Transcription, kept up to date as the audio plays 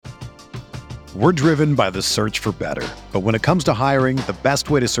We're driven by the search for better. But when it comes to hiring, the best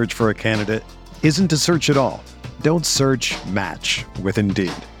way to search for a candidate isn't to search at all. Don't search, match with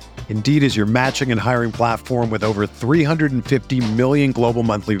Indeed. Indeed is your matching and hiring platform with over 350 million global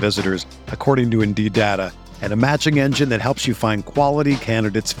monthly visitors, according to Indeed data, and a matching engine that helps you find quality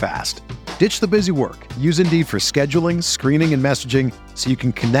candidates fast. Ditch the busy work. Use Indeed for scheduling, screening, and messaging so you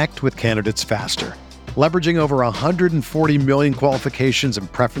can connect with candidates faster. Leveraging over 140 million qualifications and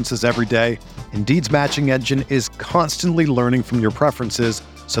preferences every day, Indeed's matching engine is constantly learning from your preferences,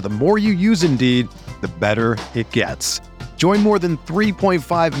 so the more you use Indeed, the better it gets. Join more than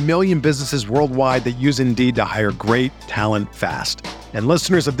 3.5 million businesses worldwide that use Indeed to hire great talent fast. And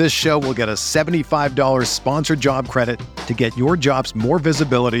listeners of this show will get a $75 sponsored job credit to get your jobs more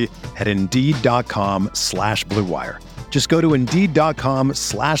visibility at Indeed.com/Blue Wire. Just go to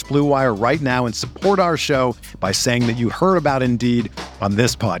Indeed.com/Blue Wire right now and support our show by saying that you heard about Indeed on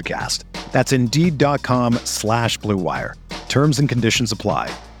this podcast. That's Indeed.com/Blue Wire. Terms and conditions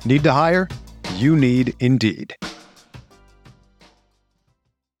apply. Need to hire? You need Indeed.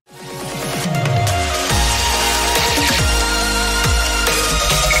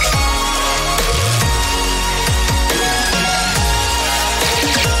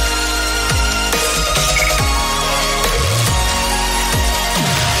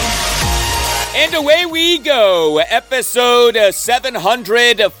 And away we go, episode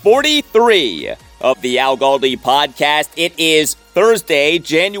 743 of the Al Galdi podcast. It is Thursday,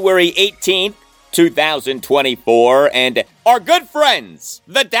 January 18th, 2024, and our good friends,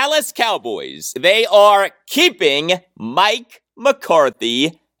 the Dallas Cowboys, they are keeping Mike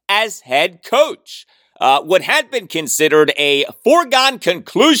McCarthy as head coach. What had been considered a foregone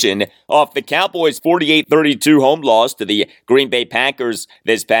conclusion off the Cowboys' 48-32 home loss to the Green Bay Packers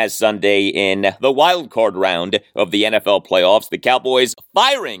this past Sunday in the wild card round of the NFL playoffs. The Cowboys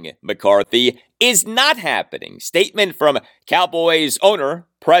firing McCarthy is not happening. Statement from Cowboys owner,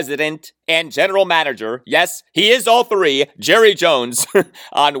 president, and general manager, yes, he is all three, Jerry Jones,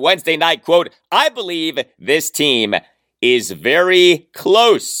 on Wednesday night, quote, "I believe this team is very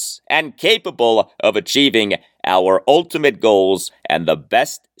close and capable of achieving our ultimate goals, and the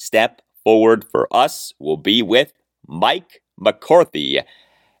best step forward for us will be with Mike McCarthy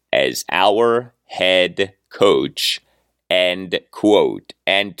as our head coach," end quote.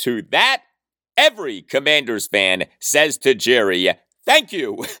 And to that, every Commanders fan says to Jerry, thank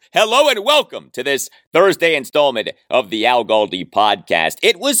you. Hello and welcome to this Thursday installment of the Al Galdi podcast.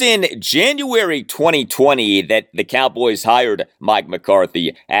 It was in January 2020 that the Cowboys hired Mike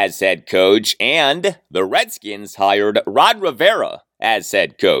McCarthy as head coach, and the Redskins hired Ron Rivera as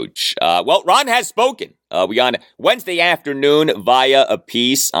head coach. Ron has spoken. We on Wednesday afternoon via a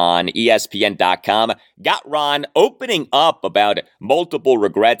piece on ESPN.com got Ron opening up about multiple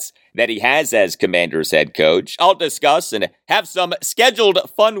regrets that he has as Commanders head coach. I'll discuss and have some scheduled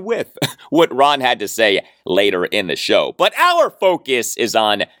fun with what Ron had to say later in the show. But our focus is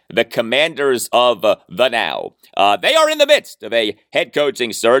on the Commanders of the now. They are in the midst of a head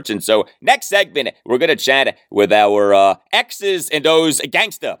coaching search, and so next segment, we're going to chat with our X's and O's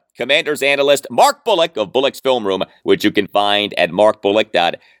gangsta Commanders analyst Mark Bullock of Bullock's Film Room, which you can find at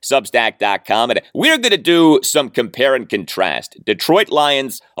markbullock.substack.com. And we're going to do some compare and contrast. Detroit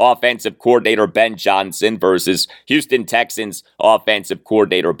Lions offensive coordinator Ben Johnson versus Houston Texans offensive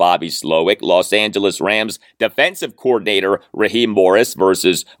coordinator Bobby Slowick. Los Angeles Rams defensive coordinator Raheem Morris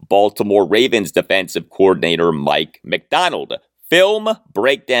versus Baltimore Ravens defensive coordinator Mike Macdonald. Film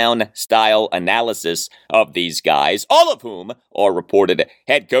breakdown style analysis of these guys, all of whom are reported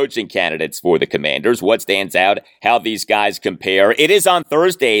head coaching candidates for the Commanders. What stands out, how these guys compare. It is on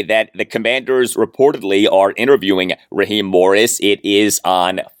Thursday that the Commanders reportedly are interviewing Raheem Morris. It is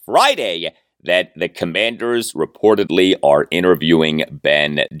on Friday that the Commanders reportedly are interviewing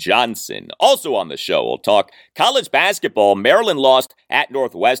Ben Johnson. Also on the show, we'll talk college basketball. Maryland lost at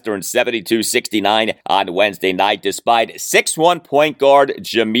Northwestern 72-69 on Wednesday night, despite 6'1" point guard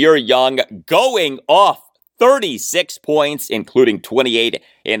Jameer Young going off 36 points, including 28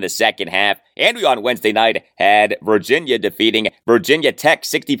 in the second half. And we on Wednesday night had Virginia defeating Virginia Tech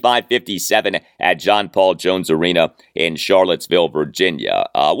 65-57 at John Paul Jones Arena in Charlottesville, Virginia.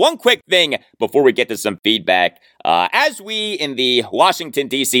 One quick thing before we get to some feedback. As we in the Washington,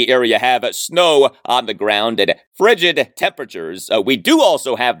 D.C. area have snow on the ground and frigid temperatures, we do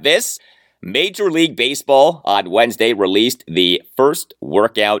also have this. Major League Baseball on Wednesday released the first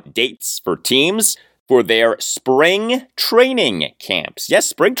workout dates for teams for their spring training camps. Yes,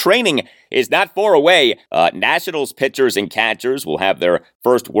 spring training is not far away. Nationals pitchers and catchers will have their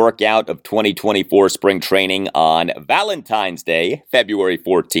first workout of 2024 spring training on Valentine's Day, February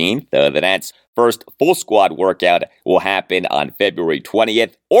 14th. The Nats' first full squad workout will happen on February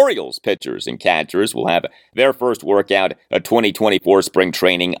 20th. Orioles pitchers and catchers will have their first workout of 2024 spring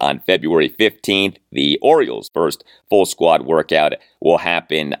training on February 15th. The Orioles' first full squad workout will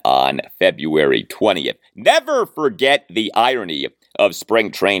happen on February 20th. Never forget the irony of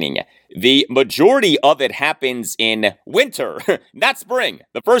spring training. The majority of it happens in winter, not spring.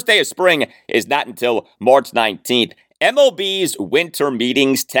 The first day of spring is not until March 19th. MLB's winter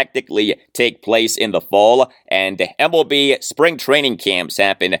meetings technically take place in the fall, and MLB spring training camps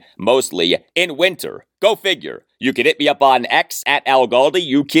happen mostly in winter. Go figure. You can hit me up on X at Al Galdi.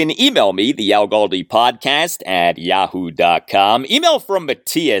 You can email me, the Al Galdi podcast at yahoo.com. Email from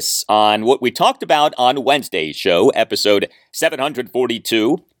Matthias on what we talked about on Wednesday's show, episode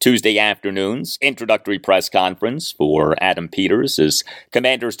 742, Tuesday afternoons, introductory press conference for Adam Peters as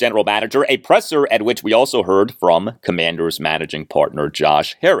Commanders general manager, a presser at which we also heard from Commanders managing partner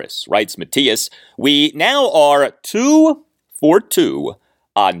Josh Harris. Writes Matthias, we now are 2 for 2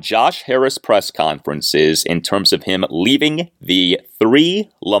 on Josh Harris press conferences in terms of him leaving the 3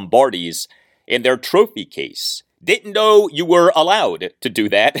 Lombardis in their trophy case. Didn't know you were allowed to do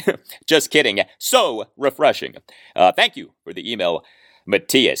that. Just kidding. So refreshing. Thank you for the email,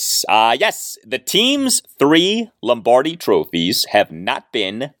 Matthias. Yes, the team's 3 Lombardi trophies have not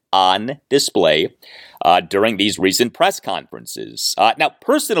been on display during these recent press conferences. Now,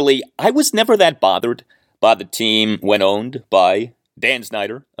 personally, I was never that bothered by the team when owned by Dan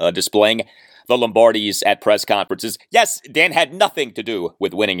Snyder displaying the Lombardis at press conferences. Yes, Dan had nothing to do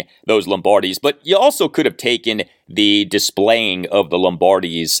with winning those Lombardis, but you also could have taken the displaying of the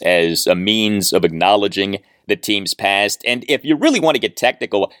Lombardis as a means of acknowledging the team's past. And if you really want to get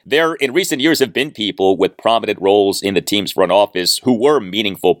technical, there in recent years have been people with prominent roles in the team's front office who were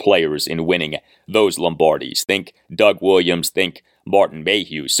meaningful players in winning those Lombardis. Think Doug Williams, think Martin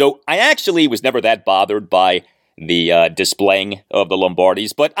Mayhew. So I actually was never that bothered by the displaying of the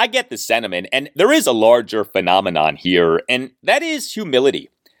Lombardis, but I get the sentiment, and there is a larger phenomenon here, and that is humility.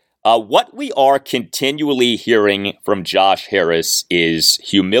 What we are continually hearing from Josh Harris is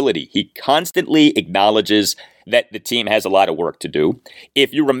humility. He constantly acknowledges that the team has a lot of work to do.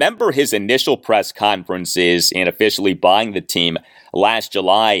 If you remember his initial press conferences in officially buying the team last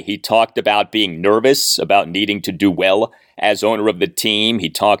July, he talked about being nervous, about needing to do well as owner of the team. He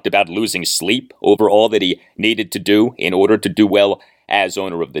talked about losing sleep over all that he needed to do in order to do well as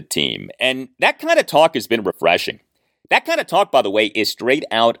owner of the team. And that kind of talk has been refreshing. That kind of talk, by the way, is straight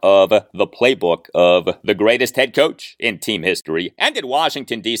out of the playbook of the greatest head coach in team history and in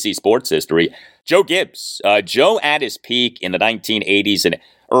Washington, D.C. sports history, Joe Gibbs. Joe, at his peak in the 1980s and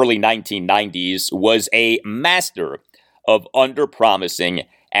early 1990s, was a master of under-promising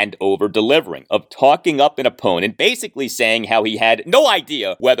and over-delivering, of talking up an opponent, basically saying how he had no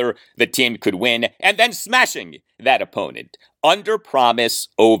idea whether the team could win, and then smashing that opponent. Under-promise,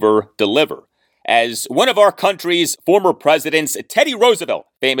 over-deliver. As one of our country's former presidents, Teddy Roosevelt,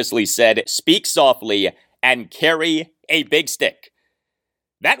 famously said, speak softly and carry a big stick.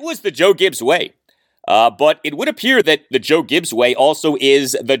 That was the Joe Gibbs way. But it would appear that the Joe Gibbs way also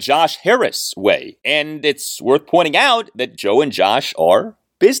is the Josh Harris way. And it's worth pointing out that Joe and Josh are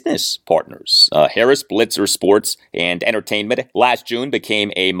business partners. Harris Blitzer Sports and Entertainment last June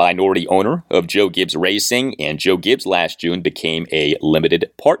became a minority owner of Joe Gibbs Racing, and Joe Gibbs last June became a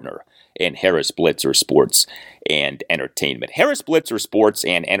limited partner in Harris Blitzer Sports and Entertainment. Harris Blitzer Sports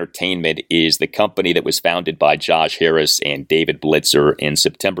and Entertainment is the company that was founded by Josh Harris and David Blitzer in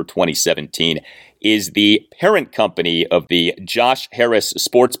September 2017, is the parent company of the Josh Harris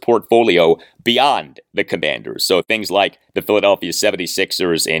sports portfolio beyond the Commanders. So things like the Philadelphia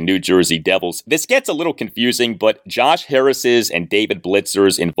 76ers and New Jersey Devils. This gets a little confusing, but Josh Harris's and David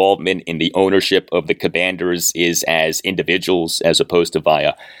Blitzer's involvement in the ownership of the Commanders is as individuals as opposed to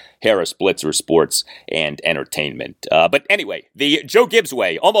via Harris Blitzer Sports and Entertainment. But anyway, the Joe Gibbs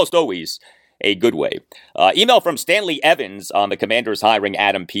way, almost always a good way. Email from Stanley Evans on the Commanders hiring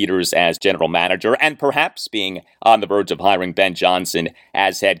Adam Peters as general manager and perhaps being on the verge of hiring Ben Johnson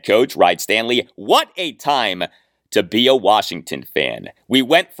as head coach. Writes Stanley, what a time to be a Washington fan. We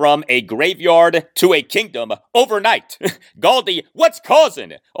went from a graveyard to a kingdom overnight. Galdi, what's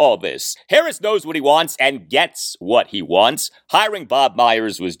causing all this? Harris knows what he wants and gets what he wants. Hiring Bob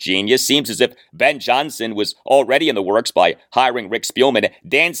Myers was genius. Seems as if Ben Johnson was already in the works by hiring Rick Spielman.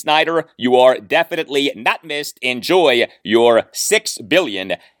 Dan Snyder, you are definitely not missed. Enjoy your $6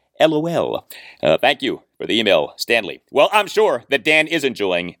 billion LOL. Thank you for the email, Stanley. Well, I'm sure that Dan is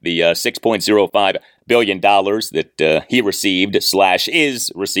enjoying the $6.05 billion that he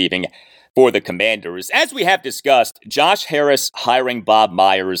received/is receiving for the Commanders. As we have discussed, Josh Harris hiring Bob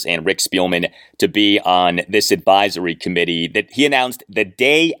Myers and Rick Spielman to be on this advisory committee that he announced the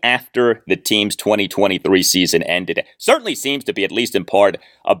day after the team's 2023 season ended certainly seems to be, at least in part,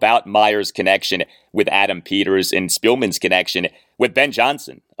 about Myers' connection with Adam Peters and Spielman's connection with Ben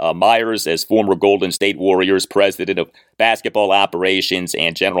Johnson. Myers, as former Golden State Warriors president of basketball operations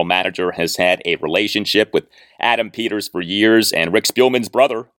and general manager, has had a relationship with Adam Peters for years, and Rick Spielman's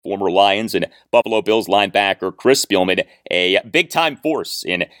brother, former Lions and Buffalo Bills linebacker Chris Spielman, a big-time force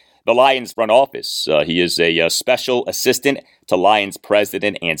in the Lions front office. He is a special assistant to Lions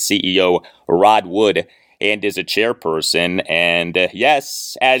president and CEO Rod Wood, and is a chairperson. And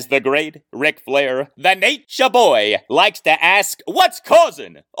yes, as the great Ric Flair, the nature boy, likes to ask, what's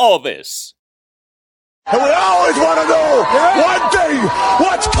causing all this? And we always want to know one thing,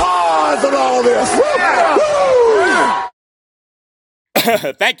 what's causing all this? Woo!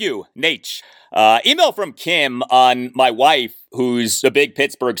 Thank you, Nate. Email from Kim on my wife, who's a big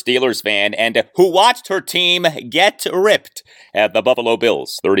Pittsburgh Steelers fan and who watched her team get ripped at the Buffalo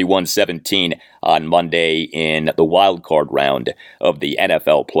Bills 31-17 on Monday in the wild card round of the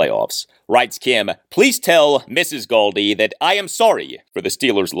NFL playoffs. Writes Kim, please tell Mrs. Galdi that I am sorry for the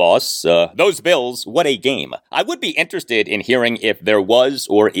Steelers' loss. Those Bills, what a game. I would be interested in hearing if there was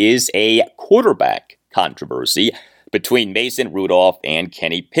or is a quarterback controversy between Mason Rudolph and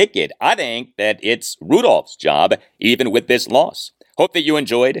Kenny Pickett. I think that it's Rudolph's job, even with this loss. Hope that you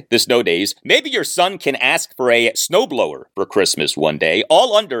enjoyed the snow days. Maybe your son can ask for a snowblower for Christmas one day,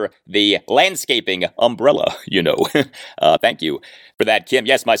 all under the landscaping umbrella, you know. Thank you for that, Kim.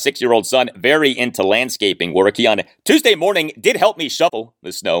 Yes, my 6-year-old son, very into landscaping work. He on Tuesday morning did help me shovel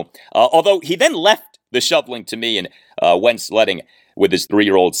the snow, although he then left the shoveling to me and went sledding with his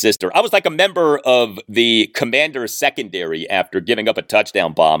 3-year-old sister. I was like a member of the Commanders secondary after giving up a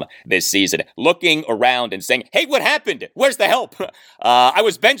touchdown bomb this season, looking around and saying, hey, what happened? Where's the help? I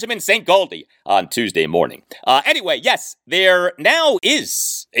was Benjamin St. Galdi on Tuesday morning. Anyway, yes, there now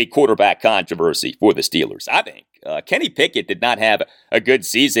is a quarterback controversy for the Steelers, I think. Kenny Pickett did not have a good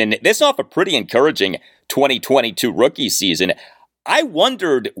season. This off a pretty encouraging 2022 rookie season. I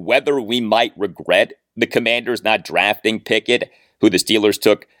wondered whether we might regret the Commanders not drafting Pickett, who the Steelers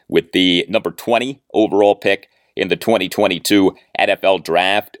took with the number 20 overall pick in the 2022 NFL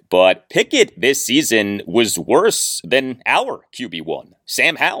draft. But Pickett this season was worse than our QB1,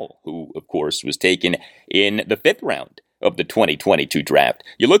 Sam Howell, who, of course, was taken in the 5th round of the 2022 draft.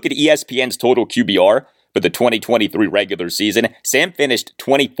 You look at ESPN's total QBR for the 2023 regular season. Sam finished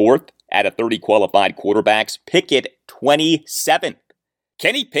 24th out of 30 qualified quarterbacks. Pickett, 27th.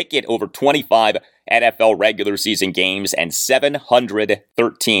 Kenny Pickett over 25 NFL regular season games and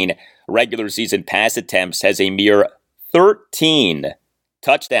 713 regular season pass attempts has a mere 13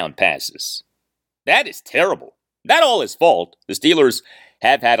 touchdown passes. That is terrible. Not all his fault. The Steelers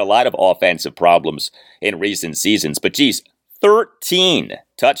have had a lot of offensive problems in recent seasons, but geez, 13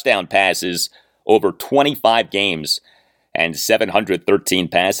 touchdown passes over 25 games and 713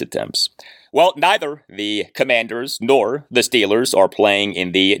 pass attempts. Well, neither the Commanders nor the Steelers are playing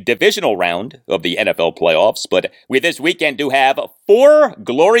in the divisional round of the NFL playoffs, but we this weekend do have 4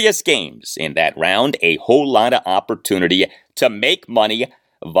 glorious games in that round, a whole lot of opportunity to make money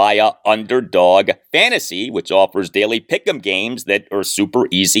via Underdog Fantasy, which offers daily pick'em games that are super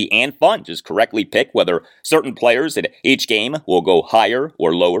easy and fun. Just correctly pick whether certain players in each game will go higher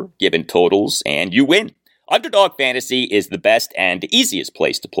or lower, given totals, and you win. Underdog Fantasy is the best and easiest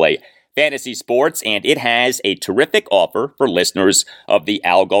place to play fantasy sports, and it has a terrific offer for listeners of the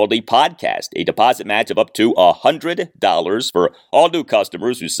Al Galdi podcast. A deposit match of up to $100 for all new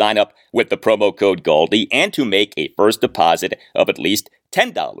customers who sign up with the promo code Galdi and to make a first deposit of at least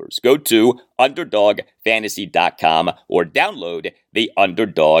 $10. Go to UnderdogFantasy.com or download the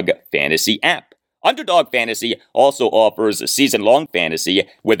Underdog Fantasy app. Underdog Fantasy also offers season-long fantasy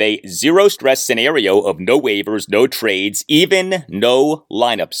with a zero-stress scenario of no waivers, no trades, even no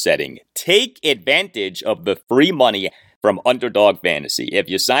lineup setting. Take advantage of the free money from Underdog Fantasy. If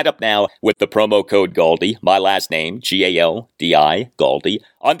you sign up now with the promo code Galdi, my last name, Galdi, Galdi,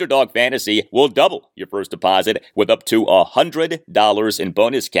 Underdog Fantasy will double your first deposit with up to $100 in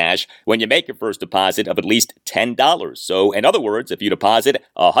bonus cash when you make your first deposit of at least $10. So, in other words, if you deposit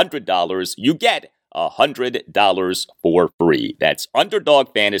 $100, you get $100 for free. That's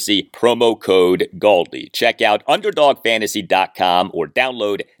Underdog Fantasy, promo code Galdi. Check out UnderdogFantasy.com or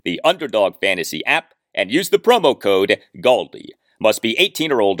download the Underdog Fantasy app and use the promo code Galdi. must be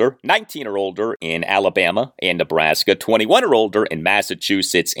 18 or older, 19 or older in Alabama and Nebraska, 21 or older in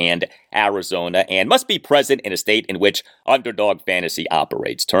Massachusetts and Arizona, and must be present in a state in which Underdog Fantasy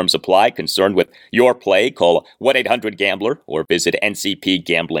operates. Terms apply. Concerned with your play, call 1-800-GAMBLER or visit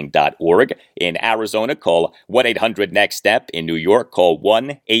ncpgambling.org. In Arizona, call 1-800-NEXT-STEP. In New York, call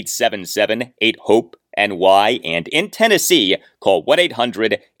 1-877-8-HOPE-NY. And in Tennessee, call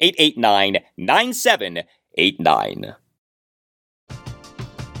 1-800-889-9789.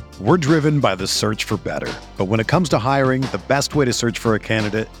 We're driven by the search for better. But when it comes to hiring, the best way to search for a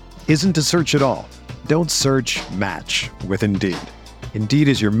candidate isn't to search at all. Don't search, match with Indeed. Indeed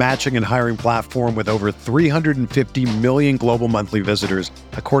is your matching and hiring platform with over 350 million global monthly visitors,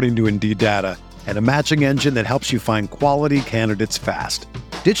 according to Indeed data, and a matching engine that helps you find quality candidates fast.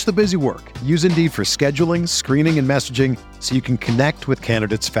 Ditch the busy work. Use Indeed for scheduling, screening, and messaging so you can connect with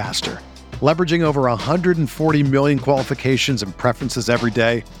candidates faster. Leveraging over 140 million qualifications and preferences every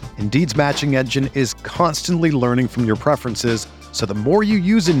day, Indeed's matching engine is constantly learning from your preferences, so the more you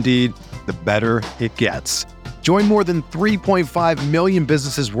use Indeed, the better it gets. Join more than 3.5 million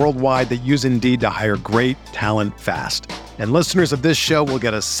businesses worldwide that use Indeed to hire great talent fast. And listeners of this show will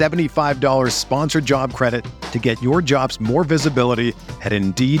get a $75 sponsored job credit to get your jobs more visibility at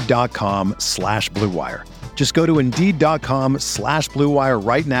Indeed.com/Blue Wire. Just go to Indeed.com/Blue Wire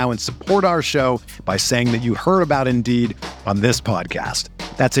right now and support our show by saying that you heard about Indeed on this podcast.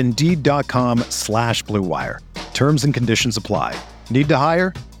 That's Indeed.com/Blue Wire. Terms and conditions apply. Need to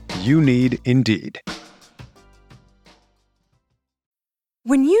hire? You need Indeed.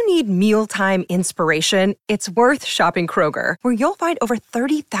 When you need mealtime inspiration, it's worth shopping Kroger, where you'll find over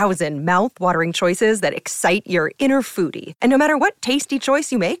 30,000 mouth-watering choices that excite your inner foodie. And no matter what tasty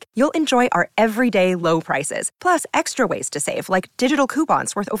choice you make, you'll enjoy our everyday low prices, plus extra ways to save, like digital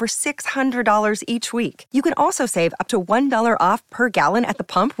coupons worth over $600 each week. You can also save up to $1 off per gallon at the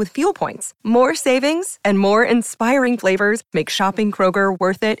pump with fuel points. More savings and more inspiring flavors make shopping Kroger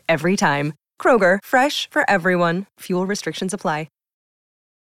worth it every time. Kroger, fresh for everyone. Fuel restrictions apply.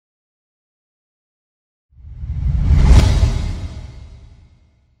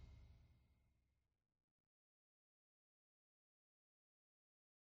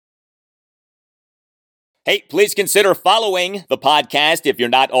 Hey, please consider following the podcast if you're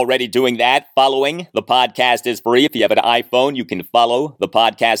not already doing that. Following the podcast is free. If you have an iPhone, you can follow the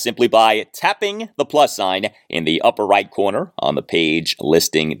podcast simply by tapping the plus sign in the upper right corner on the page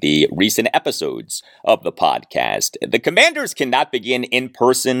listing the recent episodes of the podcast. The Commanders cannot begin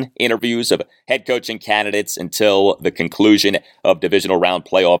in-person interviews of head coaching candidates until the conclusion of divisional round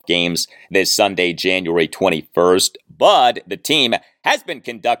playoff games this Sunday, January 21st. But the team has been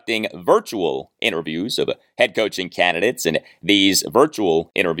conducting virtual interviews of head coaching candidates, and these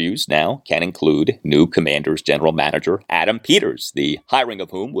virtual interviews now can include new Commanders general manager Adam Peters, the hiring of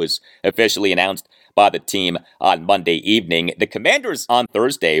whom was officially announced by the team on Monday evening. The Commanders on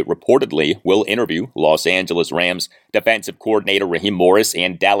Thursday reportedly will interview Los Angeles Rams defensive coordinator Raheem Morris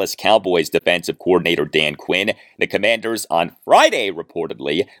and Dallas Cowboys defensive coordinator Dan Quinn. The Commanders on Friday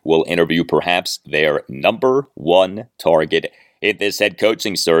reportedly will interview perhaps their number one target in this head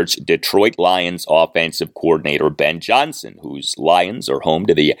coaching search, Detroit Lions offensive coordinator Ben Johnson, whose Lions are home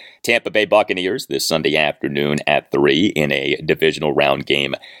to the Tampa Bay Buccaneers this Sunday afternoon at 3 in a divisional round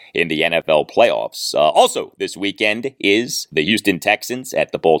game in the NFL playoffs. Also this weekend is the Houston Texans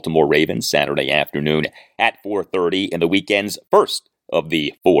at the Baltimore Ravens Saturday afternoon at 4:30 in the weekend's first of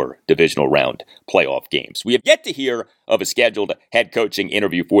the 4 divisional round playoff games. We have yet to hear of a scheduled head coaching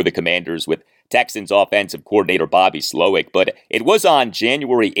interview for the Commanders with Texans offensive coordinator Bobby Slowick, but it was on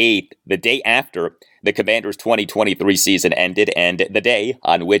January 8th, the day after the Commanders' 2023 season ended, and the day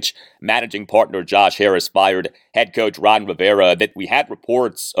on which managing partner Josh Harris fired head coach Ron Rivera, that we had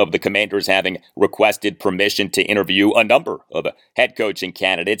reports of the Commanders having requested permission to interview a number of head coaching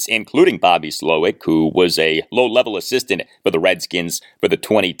candidates, including Bobby Slowick, who was a low-level assistant for the Redskins for the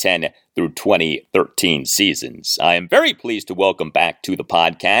 2010 through 2013 seasons. I am very pleased to welcome back to the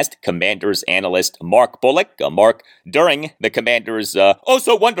podcast Commanders analyst Mark Bullock. Mark, during the Commanders'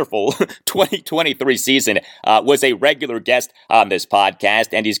 oh-so-wonderful 2023 season, was a regular guest on this podcast,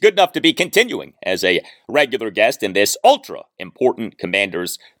 and he's good enough to be continuing as a regular guest in this ultra-important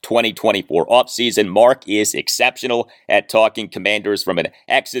Commanders 2024 offseason. Mark is exceptional at talking Commanders from an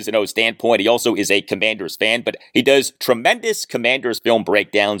X's and O's standpoint. He also is a Commanders fan, but he does tremendous Commanders film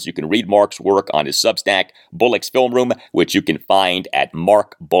breakdowns. You can read Mark's work on his Substack, Bullock's Film Room, which you can find at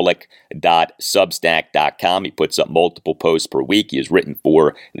markbullock.substack.com. He puts up multiple posts per week. He has written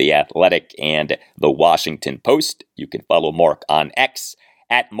for The Athletic and The Washington Post. You can follow Mark on X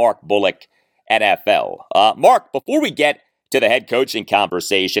at Mark Bullock NFL. Mark, before we get to the head coaching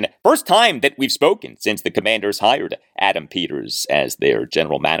conversation. First time that we've spoken since the Commanders hired Adam Peters as their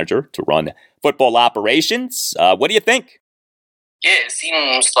general manager to run football operations. What do you think? Yeah, it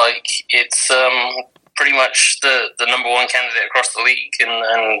seems like it's pretty much the number one candidate across the league,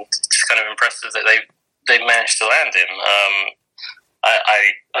 and it's kind of impressive that they've managed to land him.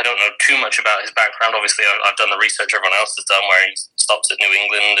 I don't know too much about his background. Obviously, I've done the research everyone else has done, where he stops at New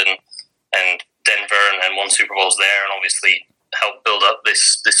England and Denver and won Super Bowls there, and obviously helped build up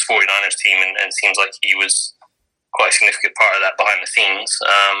this 49ers team, and it seems like he was quite a significant part of that behind the scenes.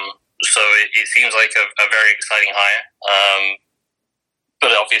 So it seems like a very exciting hire.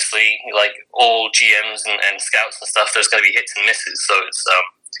 But obviously, like all GMs and scouts and stuff, there's going to be hits and misses. So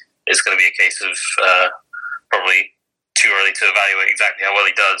it's going to be a case of probably too early to evaluate exactly how well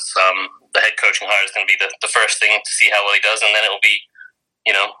he does. The head coaching hire is going to be the first thing to see how well he does, and then it'll be,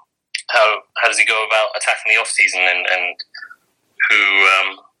 how does he go about attacking the offseason and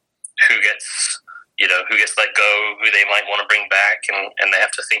who gets let go, who they might want to bring back, and they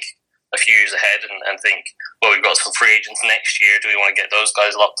have to think a few years ahead and think, well, we've got some free agents next year. Do we want to get those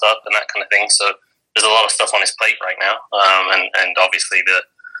guys locked up and that kind of thing? So there's a lot of stuff on his plate right now, and obviously the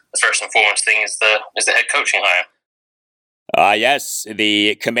first and foremost thing is the head coaching hire. Yes,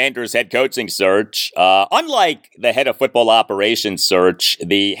 the Commanders' head coaching search. Unlike the head of football operations search,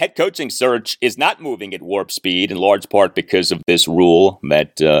 the head coaching search is not moving at warp speed, in large part because of this rule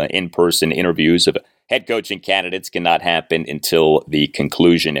that in-person interviews of head coaching candidates cannot happen until the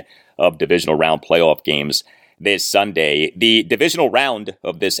conclusion of divisional round playoff games this Sunday. The divisional round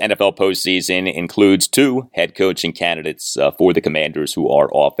of this NFL postseason includes two head coaching candidates for the Commanders who are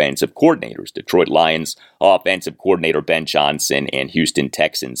offensive coordinators. Detroit Lions offensive coordinator Ben Johnson and Houston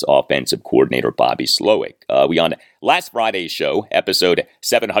Texans offensive coordinator Bobby Slowick. We on last Friday's show, episode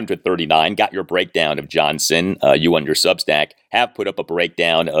 739, got your breakdown of Johnson. You on your Substack have put up a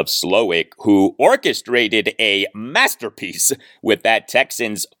breakdown of Slowick, who orchestrated a masterpiece with that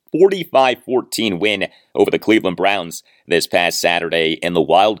Texans 45-14 win over the Cleveland Browns this past Saturday in the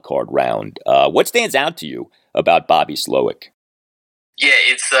wild card round. What stands out to you about Bobby Slowick? Yeah,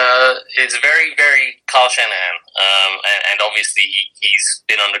 it's very, very Kyle Shanahan, and obviously he's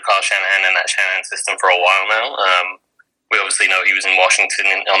been under Kyle Shanahan and that Shanahan system for a while now. We obviously know he was in Washington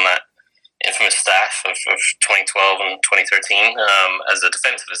on that infamous staff of 2012 and 2013 as a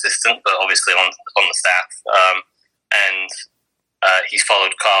defensive assistant, but obviously on the staff. And he's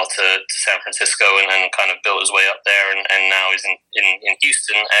followed Kyle to San Francisco and kind of built his way up there, and now he's in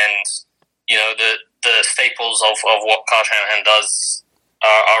Houston. And the staples of what Kyle Shanahan does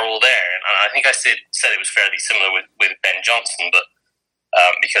are all there. And I think I said it was fairly similar with Ben Johnson, but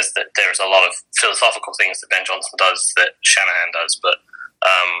because there's a lot of philosophical things that Ben Johnson does that Shanahan does. But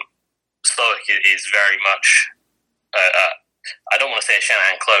Slowick is very much I don't want to say a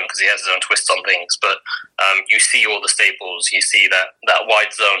Shanahan clone because he has his own twist on things, but you see all the staples. You see that wide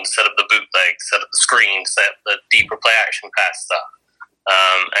zone, set up the bootleg, set up the screen, set up the deeper play action pass stuff.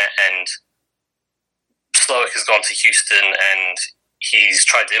 And Slowick has gone to Houston and he's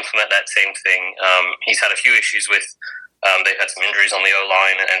tried to implement that same thing. He's had a few issues with, they've had some injuries on the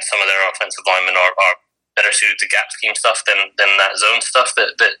O-line, and some of their offensive linemen are better suited to gap scheme stuff than that zone stuff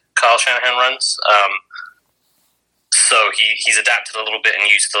that Kyle Shanahan runs. So he's adapted a little bit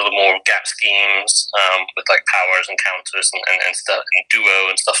and used a little more gap schemes with like powers and counters and stuff, and duo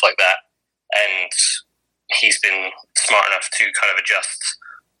and stuff like that. And he's been smart enough to kind of adjust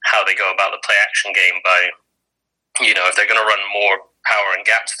how they go about the play action game by, if they're going to run more power and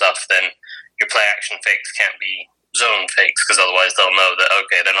gap stuff, then your play action fakes can't be zone fakes, because otherwise they'll know that,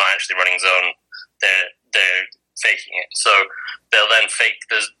 okay, they're not actually running zone, they're faking it. So they'll then fake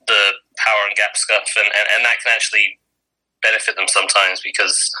the power and gap stuff, and that can actually benefit them sometimes,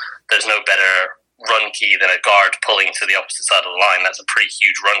 because there's no better run key than a guard pulling to the opposite side of the line. That's a pretty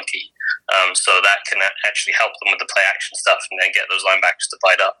huge run key. So that can actually help them with the play action stuff and then get those linebackers to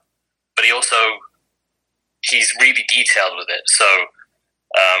bite up. But he's really detailed with it. So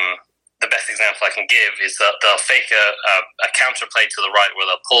the best example I can give is that they'll fake a counter play to the right where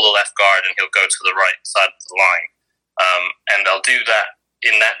they'll pull the left guard and he'll go to the right side of the line. And they'll do that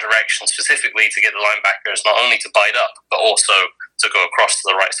in that direction specifically to get the linebackers not only to bite up, but also to go across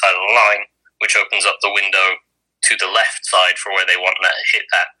to the right side of the line, which opens up the window to the left side for where they want that hit,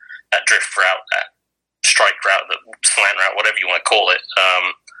 that drift route, that strike route, that slant route, whatever you want to call it.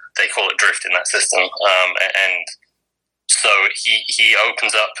 They call it drift in that system. And so he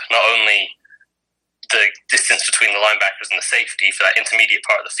opens up not only the distance between the linebackers and the safety for that intermediate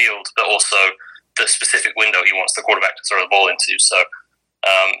part of the field, but also the specific window he wants the quarterback to throw the ball into. So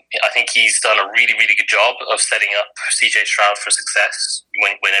I think he's done a really, really good job of setting up CJ Stroud for success.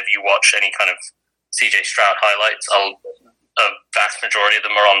 Whenever you watch any kind of CJ Stroud highlights, a vast majority of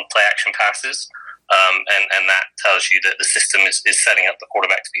them are on play action passes, and that tells you that the system is setting up the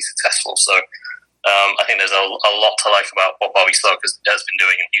quarterback to be successful. So I think there's a lot to like about what Bobby Slowick has been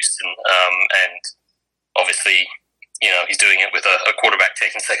doing in Houston, and obviously, he's doing it with a quarterback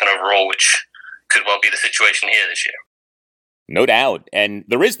taking second overall, which could well be the situation here this year. No doubt. And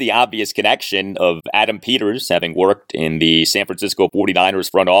there is the obvious connection of Adam Peters having worked in the San Francisco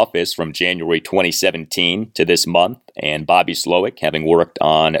 49ers front office from January 2017 to this month, and Bobby Slowick having worked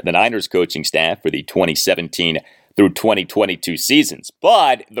on the Niners coaching staff for the 2017 through 2022 seasons.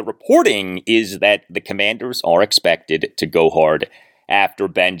 But the reporting is that the Commanders are expected to go hard after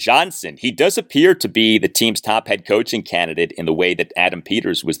Ben Johnson. He does appear to be the team's top head coaching candidate in the way that Adam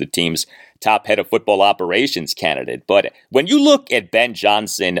Peters was the team's top head of football operations candidate. But when you look at Ben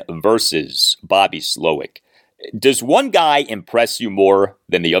Johnson versus Bobby Slowick, does one guy impress you more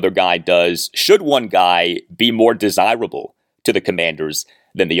than the other guy does? Should one guy be more desirable to the Commanders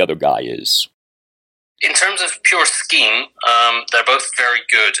than the other guy is? In terms of pure scheme, they're both very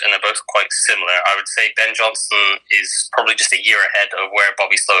good and they're both quite similar. I would say Ben Johnson is probably just a year ahead of where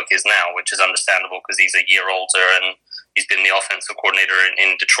Bobby Slowick is now, which is understandable because he's a year older and he's been the offensive coordinator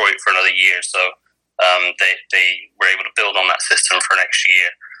in Detroit for another year. So they were able to build on that system for next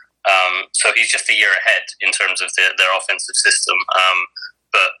year. So he's just a year ahead in terms of their offensive system.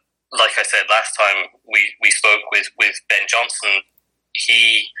 But like I said last time we spoke with Ben Johnson,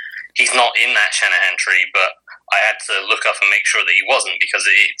 he's not in that Shanahan tree, but I had to look up and make sure that he wasn't because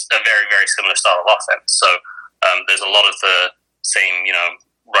it's a very, very similar style of offense. So there's a lot of the same,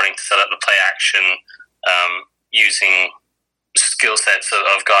 running to set up the play action, using skill sets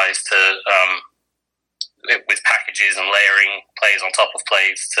of guys to with packages and layering plays on top of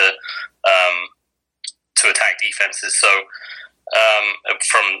plays to attack defenses. So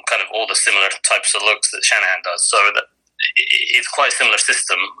from kind of all the similar types of looks that Shanahan does. So it's quite a similar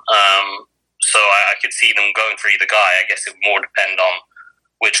system. So I could see them going for either guy. I guess it would more depend on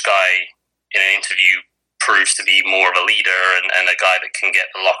which guy in an interview proves to be more of a leader and a guy that can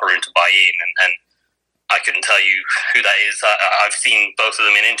get the locker room to buy in. And I couldn't tell you who that is. I've seen both of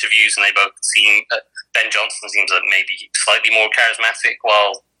them in interviews, and they both seem. Ben Johnson seems like maybe slightly more charismatic,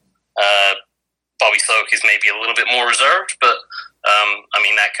 while Bobby Slowick is maybe a little bit more reserved. But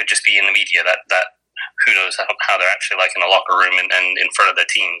that could just be in the media. That who knows how they're actually like in a locker room and in front of their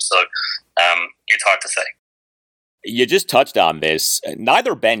team. So it's hard to say. You just touched on this.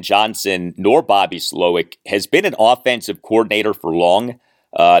 Neither Ben Johnson nor Bobby Slowick has been an offensive coordinator for long.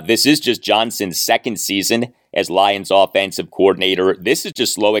 This is just Johnson's second season as Lions offensive coordinator. This is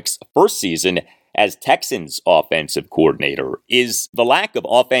just Slowick's first season as Texans offensive coordinator. Is the lack of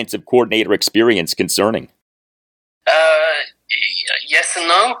offensive coordinator experience concerning? Yes and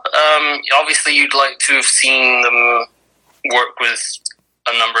no. Obviously, you'd like to have seen them work with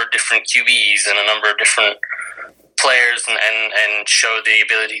a number of different QBs and a number of different players and show the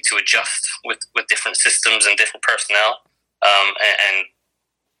ability to adjust with different systems and different personnel.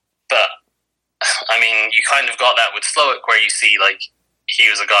 But you kind of got that with Slowick, where you see like he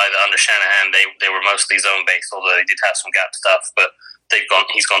was a guy that under Shanahan they were mostly zone based, although they did have some gap stuff. But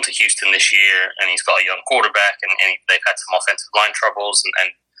he's gone to Houston this year, and he's got a young quarterback, and they've had some offensive line troubles,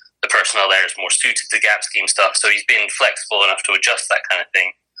 and the personnel there is more suited to gap scheme stuff. So he's been flexible enough to adjust that kind of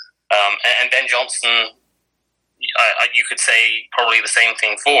thing. And Ben Johnson, you could say probably the same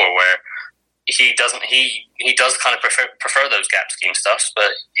thing for, where he does kind of prefer those gap scheme stuffs,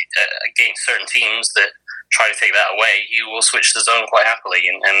 but against certain teams that try to take that away, he will switch to zone quite happily,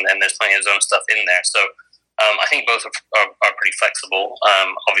 and there's plenty of zone stuff in there. So I think both are pretty flexible.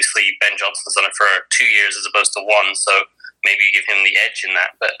 Obviously, Ben Johnson's done it for 2 years as opposed to one, so maybe you give him the edge in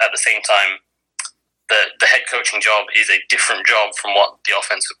that. But at the same time, the head coaching job is a different job from what the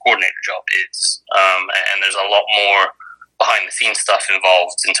offensive coordinator job is. And there's a lot more behind-the-scenes stuff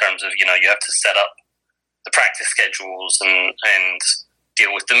involved in terms of, you have to set up the practice schedules and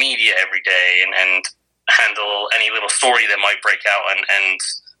deal with the media every day and handle any little story that might break out and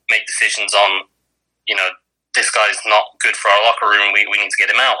make decisions on, this guy's not good for our locker room. We need to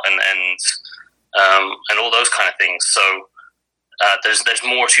get him out and all those kind of things. So there's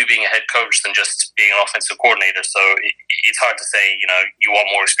more to being a head coach than just being an offensive coordinator. So it's hard to say, you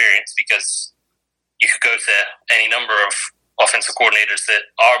want more experience, because you could go to any number of offensive coordinators that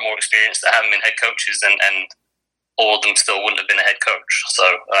are more experienced that haven't been head coaches, and all of them still wouldn't have been a head coach. So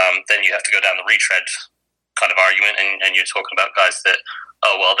then you have to go down the retread kind of argument, and you're talking about guys that,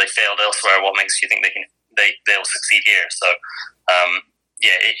 they failed elsewhere. What makes you think they'll succeed here? So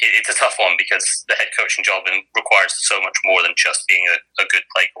it's a tough one because the head coaching job requires so much more than just being a good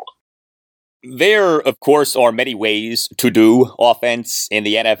play caller. There, of course, are many ways to do offense in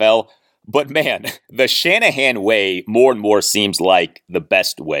the NFL, but man, the Shanahan way more and more seems like the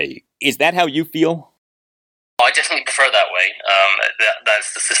best way. Is that how you feel? I definitely prefer that way.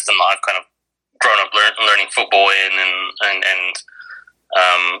 That's the system that I've kind of grown up learning football in and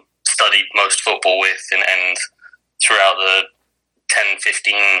studied most football with, and throughout the 10,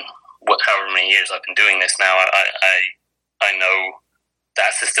 15, however many years I've been doing this now, I know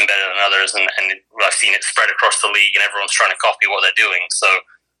that system better than others, and I've seen it spread across the league, and everyone's trying to copy what they're doing. So,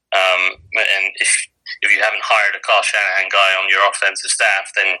 and if you haven't hired a Kyle Shanahan guy on your offensive staff,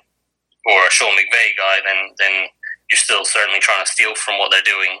 then or a Sean McVay guy, then you're still certainly trying to steal from what they're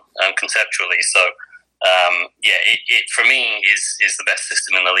doing conceptually. So, it for me is the best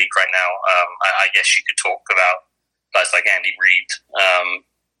system in the league right now. I guess you could talk about guys like Andy Reid,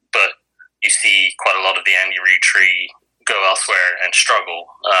 but you see quite a lot of the Andy Reid tree go elsewhere and struggle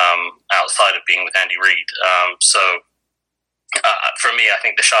outside of being with Andy Reid. For me, I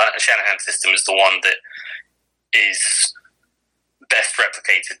think the Shanahan system is the one that is best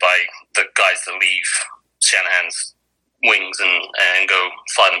replicated by the guys that leave Shanahan's wings and go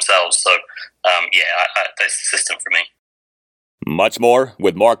fly themselves. So, that's the system for me. Much more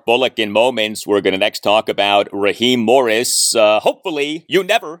with Mark Bullock in moments. We're going to next talk about Raheem Morris. Hopefully, you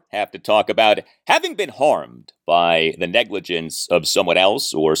never have to talk about having been harmed by the negligence of someone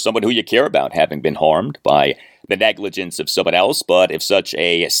else or someone who you care about having been harmed by the negligence of someone else. But if such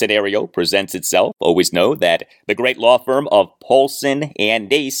a scenario presents itself, always know that the great law firm of Paulson and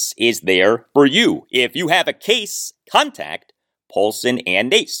Nace is there for you. If you have a case, contact Paulson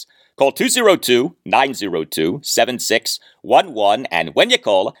and Nace. Call 202-902-7611, and when you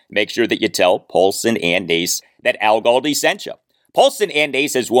call, make sure that you tell Paulson and Nace that Al Galdi sent you. Paulson and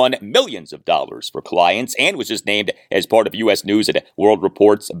Nace has won millions of dollars for clients and was just named as part of U.S. News and World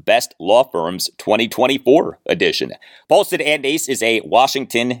Report's Best Law Firms 2024 edition. Paulson and Nace is a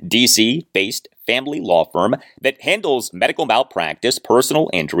Washington, D.C.-based family law firm that handles medical malpractice, personal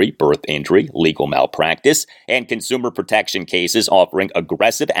injury, birth injury, legal malpractice, and consumer protection cases, offering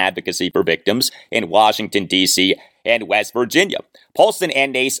aggressive advocacy for victims in Washington, D.C. and West Virginia. Paulson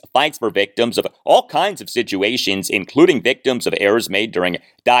and Nace fights for victims of all kinds of situations, including victims of errors made during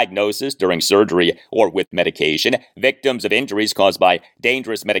diagnosis, during surgery, or with medication, victims of injuries caused by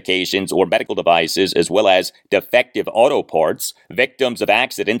dangerous medications or medical devices, as well as defective auto parts, victims of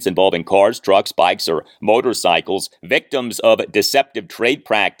accidents involving cars, trucks, bikes, or motorcycles, victims of deceptive trade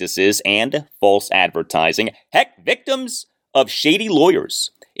practices and false advertising, heck, victims of shady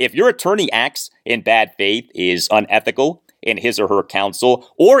lawyers. If your attorney acts in bad faith, is unethical in his or her counsel,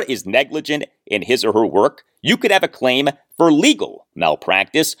 or is negligent in his or her work, you could have a claim for legal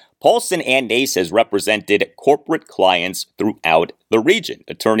malpractice. Paulson and Nace has represented corporate clients throughout the region.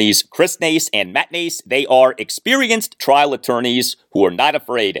 Attorneys Chris Nace and Matt Nace, they are experienced trial attorneys who are not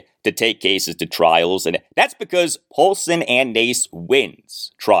afraid to take cases to trials, and that's because Paulson and Nace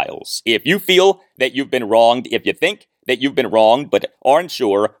wins trials. If you feel that you've been wronged, if you think that you've been wronged but aren't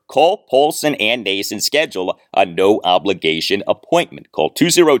sure, call Paulson and Nace and schedule a no-obligation appointment. Call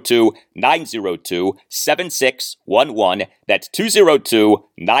 202-902-7611. That's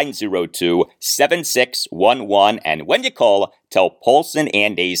 202-902-7611. And when you call, tell Paulson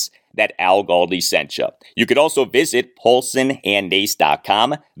and Nace that Al Galdi sent you. You could also visit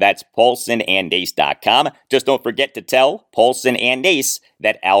PaulsonandNace.com. That's PaulsonandNace.com. Just don't forget to tell Paulson and Nace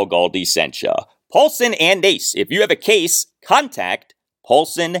that Al Galdi sent you. Paulson and Nace. If you have a case, contact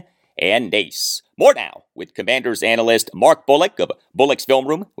Paulson and Nace. More now with Commanders analyst Mark Bullock of Bullock's Film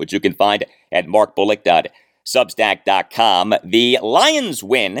Room, which you can find at markbullock.substack.com. The Lions'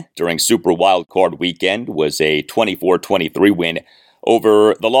 win during Super Wildcard Weekend was a 24-23 win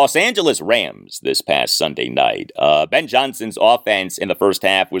over the Los Angeles Rams this past Sunday night. Ben Johnson's offense in the first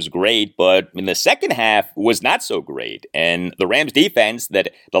half was great, but in the second half was not so great. And the Rams defense that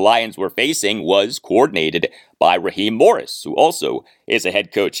the Lions were facing was coordinated by Raheem Morris, who also is a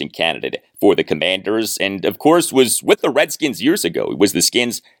head coaching candidate for the Commanders, and of course was with the Redskins years ago. He was the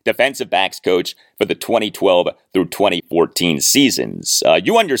Skins defensive backs coach for the 2012 through 2014 seasons.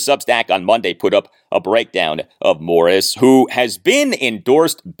 You on your Substack on Monday put up a breakdown of Morris, who has been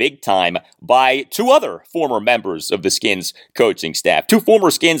endorsed big time by two other former members of the Skins coaching staff, two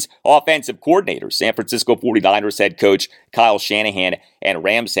former Skins offensive coordinators, San Francisco 49ers head coach Kyle Shanahan and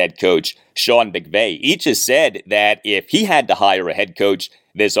Rams head coach Sean McVay. Each has said that if he had to hire a head coach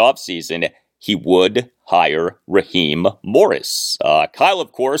this offseason, he would hire Raheem Morris. Kyle,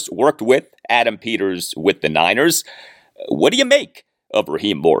 of course, worked with Adam Peters with the Niners. What do you make of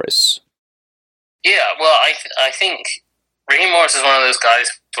Raheem Morris? Yeah, well, I think Raheem Morris is one of those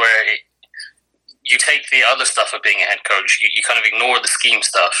guys where you take the other stuff of being a head coach, you kind of ignore the scheme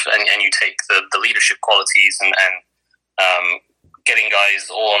stuff, and you take the leadership qualities and getting guys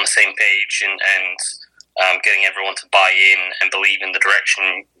all on the same page and getting everyone to buy in and believe in the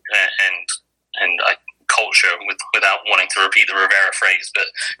direction and culture, without wanting to repeat the Rivera phrase,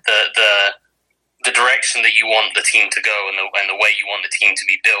 but the direction that you want the team to go and the way you want the team to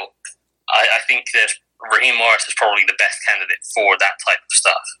be built. I think that Raheem Morris is probably the best candidate for that type of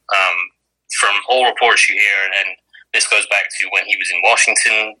stuff. From all reports you hear, and this goes back to when he was in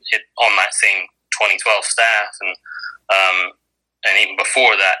Washington on that same 2012 staff, and even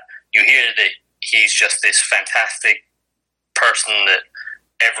before that, you hear that he's just this fantastic person that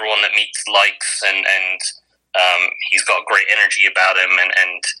everyone that meets likes, and he's got great energy about him,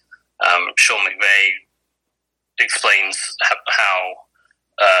 and Sean McVay explains how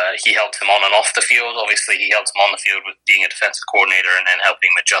he helped him on and off the field. Obviously, he helped him on the field with being a defensive coordinator and helping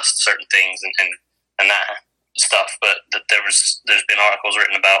him adjust certain things and that stuff. But there's been articles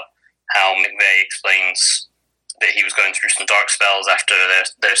written about how McVay explains that he was going through some dark spells after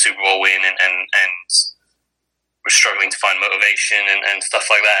their Super Bowl win and was struggling to find motivation and stuff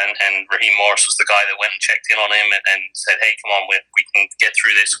like that. And Raheem Morris was the guy that went and checked in on him and said, "Hey, come on, we can get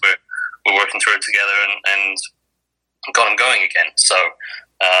through this. We're working through it together," and got him going again. So,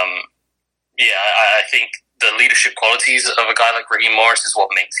 I think the leadership qualities of a guy like Raheem Morris is what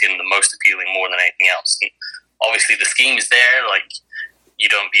makes him the most appealing more than anything else. And obviously, the scheme is there. Like, you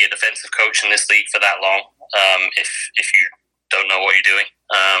don't be a defensive coach in this league for that long if you don't know what you're doing.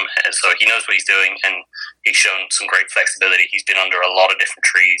 So he knows what he's doing, and he's shown some great flexibility. He's been under a lot of different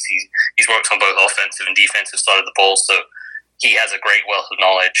trees. He's worked on both offensive and defensive side of the ball, so he has a great wealth of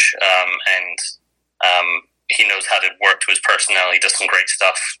knowledge, and he knows how to work to his personnel. He does some great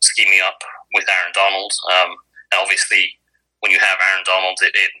stuff scheming up with Aaron Donald. And obviously, when you have Aaron Donald,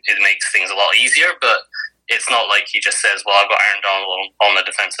 it makes things a lot easier, but it's not like he just says, "Well, I've got Aaron Donald on the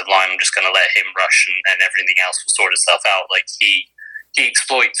defensive line, I'm just going to let him rush and everything else will sort itself out." Like, he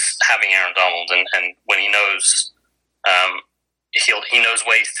exploits having Aaron Donald, and when he knows he knows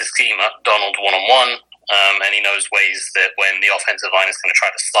ways to scheme up Donald one-on-one, and he knows ways that when the offensive line is going to try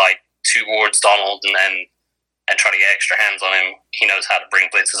to slide towards Donald and try to get extra hands on him, he knows how to bring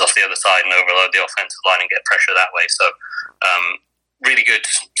blitzes off the other side and overload the offensive line and get pressure that way. So, really good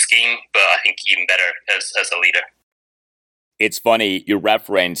scheme, but I think even better as a leader. It's funny, you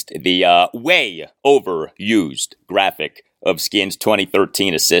referenced the way overused graphic of Skin's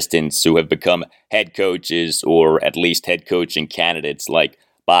 2013 assistants who have become head coaches, or at least head coaching candidates like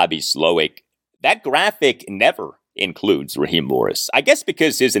Bobby Slowick. That graphic never includes Raheem Morris. I guess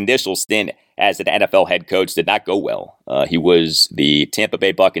because his initial stint as an NFL head coach did not go well. He was the Tampa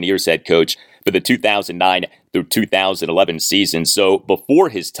Bay Buccaneers head coach for the 2009 through 2011 season. So before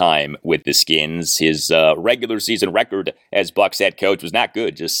his time with the Skins, his regular season record as Bucs head coach was not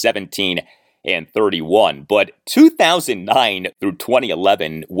good, just 17-31. But 2009 through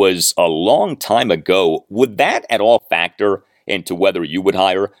 2011 was a long time ago. Would that at all factor into whether you would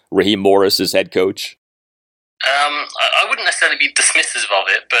hire Raheem Morris as head coach? I wouldn't necessarily be dismissive of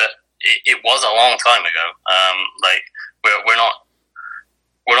it, but it was a long time ago.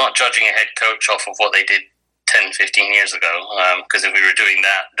 We're not judging a head coach off of what they did 10, 15 years ago, because if we were doing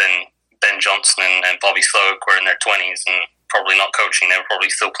that, then Ben Johnson and Bobby Slowick were in their 20s and probably not coaching. They were probably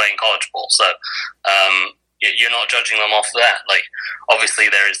still playing college ball. So you're not judging them off that. Like, obviously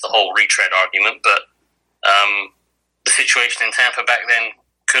there is the whole retread argument, but the situation in Tampa back then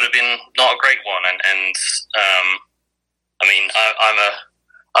could have been not a great one, and I mean, I'm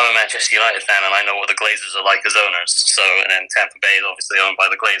a Manchester United fan, and I know what the Glazers are like as owners. So, and then Tampa Bay is obviously owned by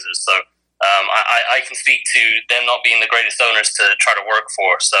the Glazers. So, I can speak to them not being the greatest owners to try to work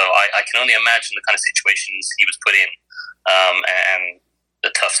for. So, I can only imagine the kind of situations he was put in, and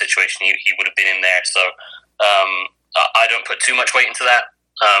the tough situation he would have been in there. So, I don't put too much weight into that.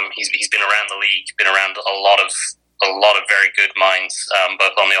 He's been around the league, been around a lot of very good minds,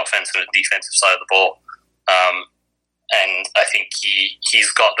 both on the offensive and defensive side of the ball. And I think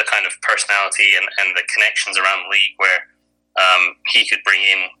he's got the kind of personality and the connections around the league where he could bring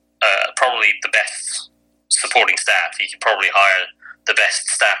in probably the best supporting staff. He could probably hire the best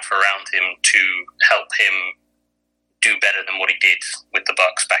staff around him to help him do better than what he did with the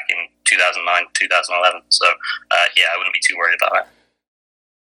Bucs back in 2009, 2011. So, I wouldn't be too worried about that.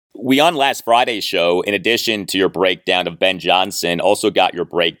 We, on last Friday's show, in addition to your breakdown of Ben Johnson, also got your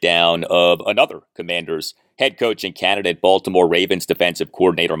breakdown of another Commanders head coaching candidate, Baltimore Ravens defensive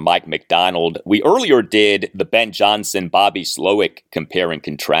coordinator Mike Macdonald. We earlier did the Ben Johnson, Bobby Slowick compare and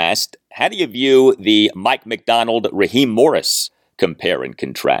contrast. How do you view the Mike Macdonald, Raheem Morris compare and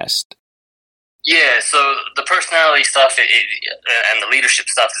contrast? Yeah, so the personality stuff and the leadership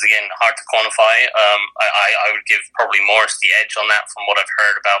stuff is, again, hard to quantify. I would give probably Morris the edge on that from what I've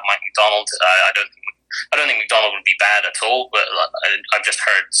heard about Mike Macdonald. I don't think Macdonald would be bad at all, but I've just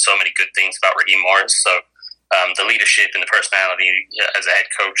heard so many good things about Raheem Morris. So the leadership and the personality as a head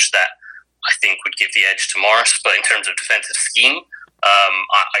coach, that I think would give the edge to Morris. But in terms of defensive scheme,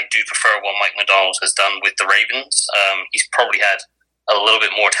 I do prefer what Mike Macdonald has done with the Ravens. He's probably had a little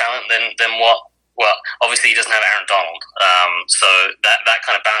bit more talent than what. Well, obviously he doesn't have Aaron Donald, so that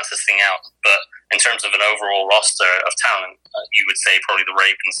kind of balances thing out. But in terms of an overall roster of talent, you would say probably the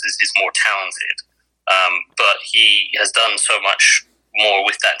Ravens is more talented. But he has done so much more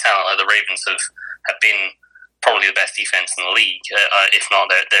with that talent. The Ravens have been probably the best defense in the league. If not,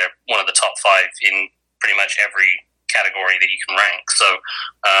 they're one of the top 5 in pretty much every category that you can rank. So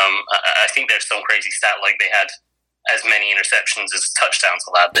I think there's some crazy stat like they had as many interceptions as touchdowns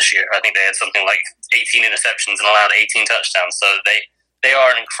allowed this year. I think they had something like 18 interceptions and allowed 18 touchdowns. So they are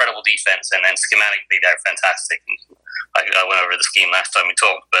an incredible defense, and schematically they're fantastic. I went over the scheme last time we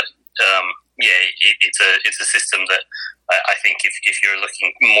talked, but it's a system that I think if you're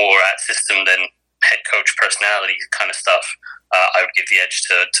looking more at system than head coach personality kind of stuff, I would give the edge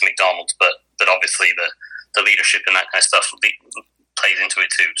to McDonald's. But obviously the leadership and that kind of stuff plays into it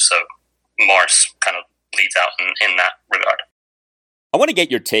too. So Morris kind of leads out in that regard. I want to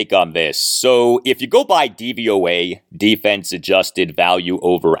get your take on this. So if you go by DVOA, defense adjusted value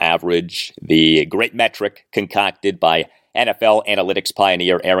over average, the great metric concocted by NFL analytics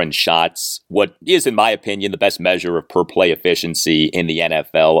pioneer Aaron Schatz, what is, in my opinion, the best measure of per play efficiency in the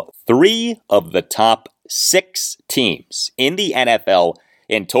NFL, 3 of the top 6 teams in the NFL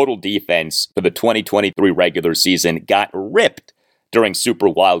in total defense for the 2023 regular season got ripped during Super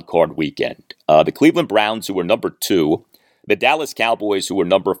Wildcard Weekend. The Cleveland Browns, who were number 2, the Dallas Cowboys, who were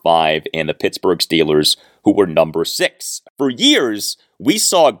number 5, and the Pittsburgh Steelers, who were number 6. For years, we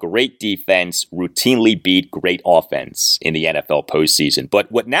saw great defense routinely beat great offense in the NFL postseason.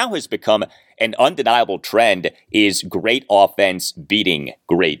 But what now has become an undeniable trend is great offense beating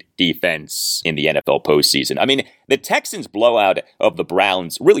great defense in the NFL postseason. I mean, the Texans' blowout of the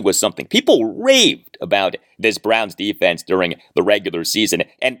Browns really was something. People raved about this Browns defense during the regular season.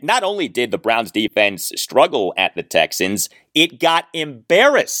 And not only did the Browns defense struggle at the Texans, it got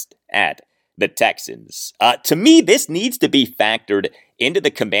embarrassed at the Texans. To me, this needs to be factored into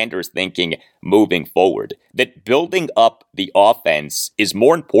the Commanders' thinking moving forward, that building up the offense is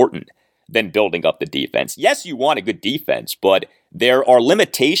more important than building up the defense. Yes, you want a good defense, but there are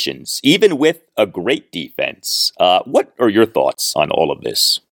limitations, even with a great defense. What are your thoughts on all of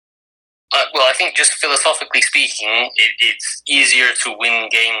this? Well, I think just philosophically speaking, it's easier to win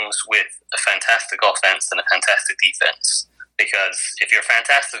games with a fantastic offense than a fantastic defense. Because if you're a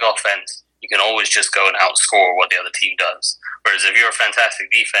fantastic offense, you can always just go and outscore what the other team does. Whereas if you're a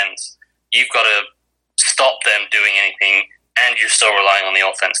fantastic defense, you've got to stop them doing anything, and you're still relying on the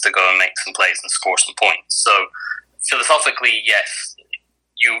offense to go and make some plays and score some points. So philosophically, yes,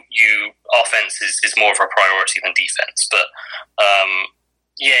 you offense is more of a priority than defense. But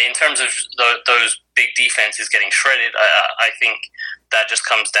in terms of those big defenses getting shredded, I think that just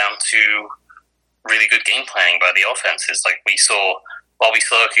comes down to really good game planning by the offenses. Like we saw Bobby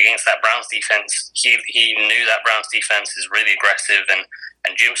Slowick against that Browns defense, he knew that Browns defense is really aggressive,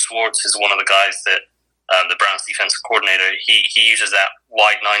 and Jim Schwartz is one of the guys that the Browns defensive coordinator, he uses that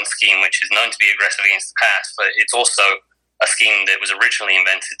wide 9 scheme, which is known to be aggressive against the pass, but it's also a scheme that was originally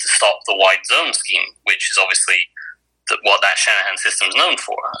invented to stop the wide zone scheme, which is obviously what that Shanahan system is known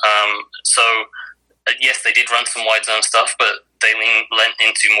for. Yes, they did run some wide zone stuff, but they lent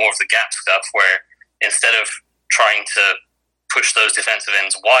into more of the gap stuff, where instead of trying to push those defensive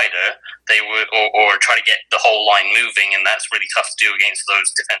ends wider, they would, or try to get the whole line moving, and that's really tough to do against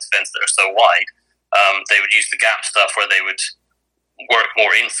those defensive ends that are so wide. They would use the gap stuff where they would work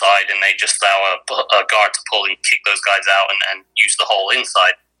more inside, and they just allow a guard to pull and kick those guys out and use the whole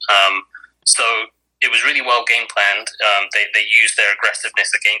inside. So it was really well game planned. They used their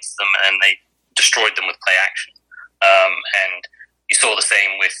aggressiveness against them, and they destroyed them with play action. And you saw the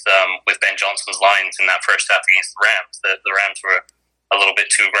same with Ben Johnson's lines in that first half against the Rams. The Rams were a little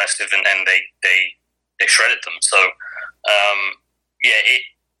bit too aggressive, and they shredded them. So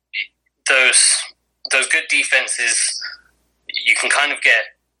those good defenses, you can kind of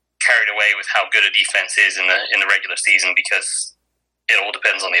get carried away with how good a defense is in the regular season, because it all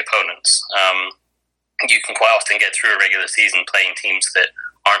depends on the opponents. you can quite often get through a regular season playing teams that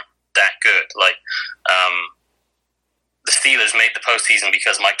aren't that good. Like, the Steelers made the postseason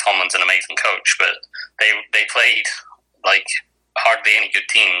because Mike Tomlin's an amazing coach, but they played like hardly any good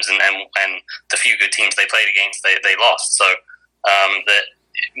teams, and the few good teams they played against, they lost. So that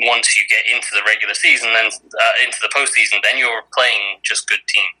once you get into the regular season, then into the postseason, then you're playing just good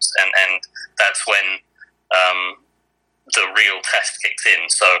teams, and that's when the real test kicks in.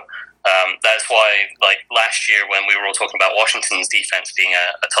 So that's why, like last year, when we were all talking about Washington's defense being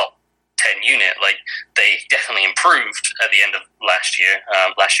a top 10 unit, like they definitely improved at the end of last year.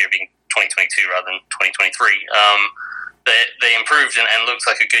 Last year being 2022 rather than 2023. They improved and looked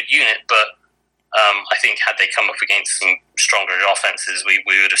like a good unit, but I think had they come up against some stronger offenses, we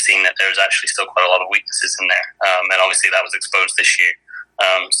would have seen that there was actually still quite a lot of weaknesses in there, and obviously that was exposed this year.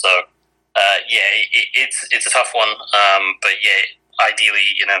 It's a tough one, but yeah,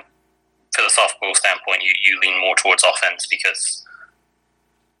 ideally, philosophical standpoint, you lean more towards offense, because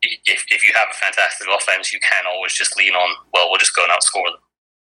if you have a fantastic offense, you can always just lean on, well, we'll just go and outscore them.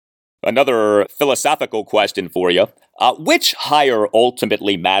 Another philosophical question for you. Which hire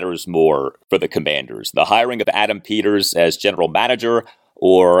ultimately matters more for the Commanders? The hiring of Adam Peters as general manager,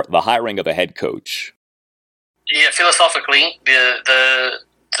 or the hiring of a head coach? Yeah, philosophically, the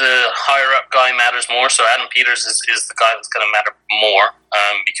higher up guy matters more. So Adam Peters is the guy that's going to matter more,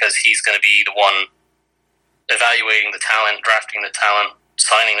 because he's going to be the one evaluating the talent, drafting the talent,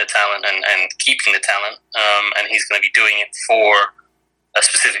 signing the talent, and keeping the talent. And he's going to be doing it for a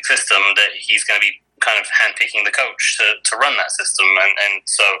specific system that he's going to be kind of handpicking the coach to run that system. And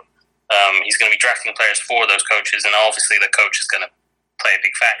so he's going to be drafting players for those coaches, and obviously the coach is going to play a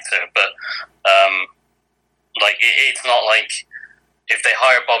big factor. But it's not like if they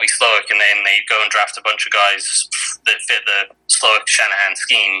hire Bobby Slowick and then they go and draft a bunch of guys that fit the Slowick-Shanahan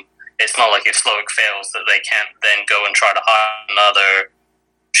scheme, it's not like if Slowick fails that they can't then go and try to hire another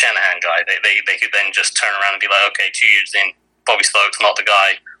Shanahan guy. They could then just turn around and be like, okay, 2 years in, Bobby Slowick's not the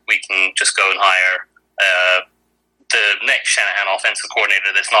guy. We can just go and hire the next Shanahan offensive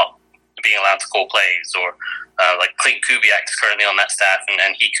coordinator that's not being allowed to call plays, or like Clint Kubiak's currently on that staff,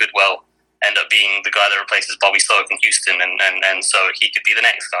 and he could well end up being the guy that replaces Bobby Slowick in Houston, and so he could be the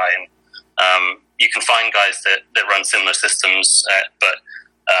next guy. And you can find guys that run similar systems, but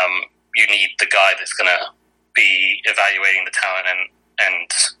you need the guy that's going to be evaluating the talent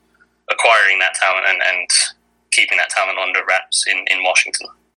and acquiring that talent and keeping that talent under wraps in Washington.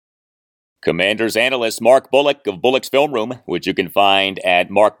 Commanders analyst Mark Bullock of Bullock's Film Room, which you can find at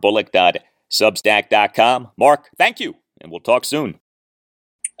markbullock.substack.com. Mark, thank you, and we'll talk soon.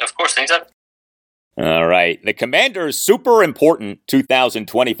 Of course, anytime. All right. The Commanders' super important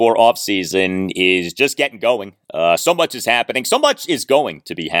 2024 offseason is just getting going. So much is happening. So much is going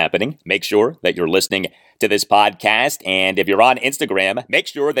to be happening. Make sure that you're listening to this podcast. And if you're on Instagram, make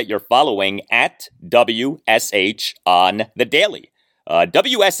sure that you're following at WSH on the Daily.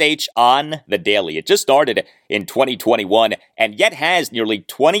 WSH on the Daily. It just started in 2021 and yet has nearly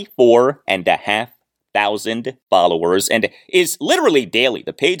 24,500 followers and is literally daily.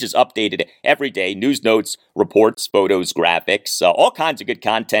 The page is updated every day. News, notes, reports, photos, graphics, all kinds of good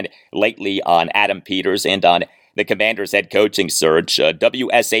content lately on Adam Peters and on the Commanders' head coaching search.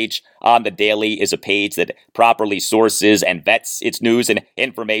 WSH on the Daily is a page that properly sources and vets its news and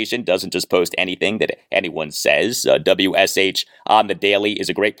information, doesn't just post anything that anyone says. WSH on the Daily is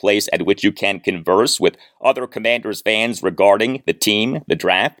a great place at which you can converse with other Commanders fans regarding the team, the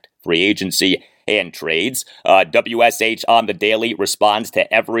draft, free agency, and trades. WSH on the Daily responds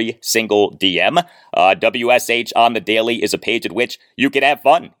to every single DM. WSH on the Daily is a page at which you can have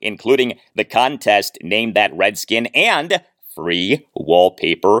fun, including the contest Name That Redskin and Free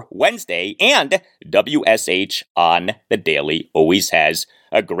Wallpaper Wednesday. And WSH on the Daily always has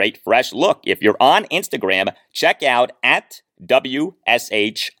a great fresh look. If you're on Instagram, check out at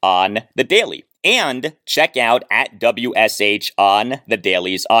WSH on the Daily. And check out at WSH on the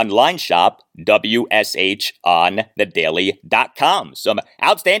Daily's online shop, WSHonthedaily.com. Some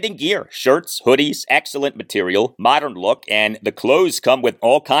outstanding gear, shirts, hoodies, excellent material, modern look, and the clothes come with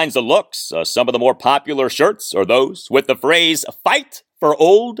all kinds of looks. Some of the more popular shirts are those with the phrase, "Fight for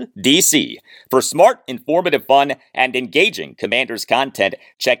Old DC." For smart, informative, fun, and engaging Commanders content,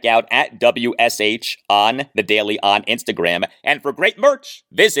 check out at WSH on the Daily on Instagram. And for great merch,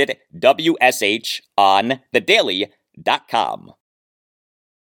 visit WSHonthedaily.com.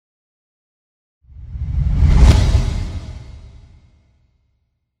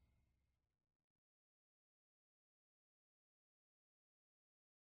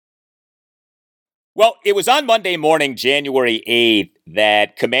 Well, it was on Monday morning, January 8th,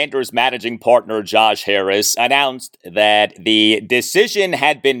 that Commanders managing partner Josh Harris announced that the decision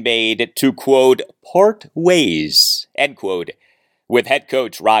had been made to, quote, part ways, end quote, with head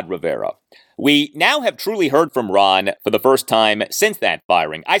coach Ron Rivera. We now have truly heard from Ron for the first time since that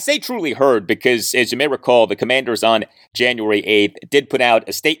firing. I say truly heard because, as you may recall, the Commanders on January 8th did put out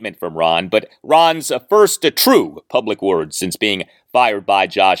a statement from Ron, but Ron's first true public words since being fired by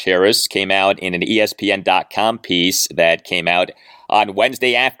Josh Harris came out in an ESPN.com piece that came out on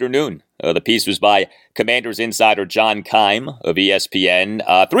Wednesday afternoon. The piece was by Commanders insider John Keim of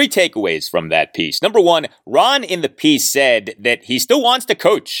ESPN. 3 takeaways from that piece. Number 1, Ron in the piece said that he still wants to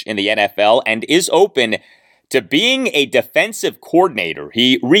coach in the NFL and is open to being a defensive coordinator.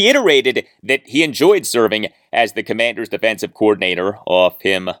 He reiterated that he enjoyed serving as the Commanders' defensive coordinator off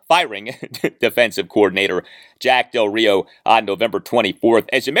him firing defensive coordinator Jack Del Rio on November 24th.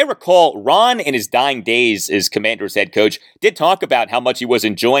 As you may recall, Ron, in his dying days as Commanders head coach, did talk about how much he was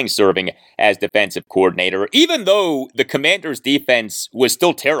enjoying serving as defensive coordinator, even though the Commanders' defense was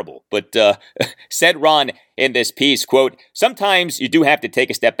still terrible. But said Ron in this piece, quote, sometimes you do have to take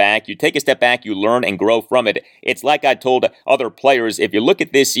a step back. You take a step back, you learn and grow from it. It's like I told other players, if you look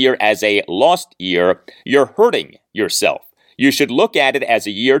at this year as a lost year, you're hurting yourself. You should look at it as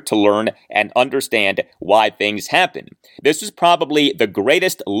a year to learn and understand why things happen. This is probably the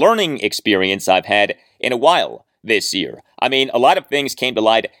greatest learning experience I've had in a while this year. I mean, a lot of things came to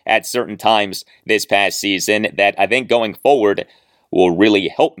light at certain times this past season that I think going forward will really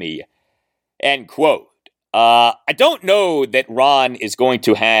help me. End quote. I don't know that Ron is going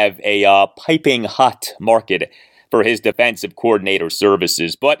to have a piping hot market for his defensive coordinator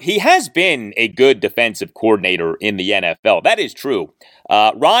services, but he has been a good defensive coordinator in the NFL. That is true.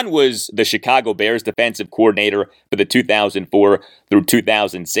 Ron was the Chicago Bears defensive coordinator for the 2004 through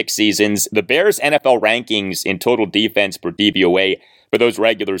 2006 seasons. The Bears' NFL rankings in total defense per DVOA for those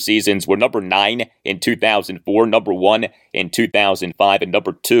regular seasons were number 9 in 2004, number 1 in 2005, and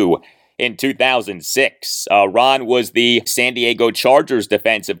number 2 in 2006. Ron was the San Diego Chargers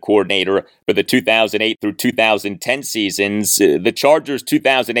defensive coordinator for the 2008 through 2010 seasons. The Chargers'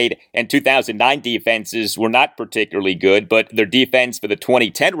 2008 and 2009 defenses were not particularly good, but their defense for the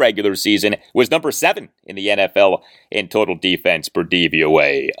 2010 regular season was number 7 in the NFL in total defense per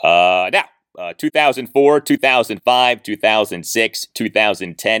DVOA. Now, 2004, 2005, 2006,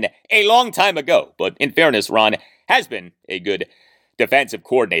 2010, a long time ago. But in fairness, Ron has been a good defensive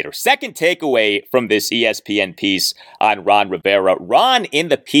coordinator. Second takeaway from this ESPN piece on Ron Rivera. Ron in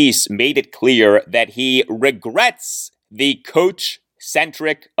the piece made it clear that he regrets the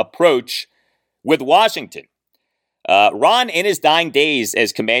coach-centric approach with Washington. Ron, in his dying days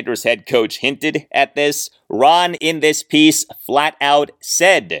as Commanders head coach, hinted at this. Ron, in this piece, flat out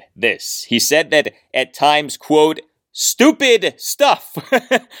said this. He said that at times, quote, stupid stuff,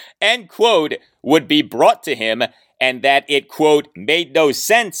 end quote, would be brought to him, and that it, quote, made no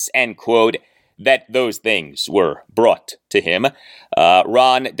sense, end quote, that those things were brought to him.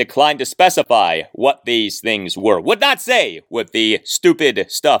 Ron declined to specify what these things were. Would not say what the stupid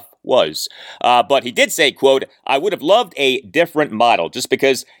stuff was. But he did say, quote, I would have loved a different model, just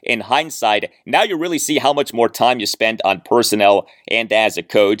because in hindsight, now you really see how much more time you spend on personnel and as a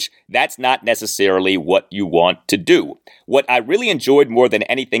coach. That's not necessarily what you want to do. What I really enjoyed more than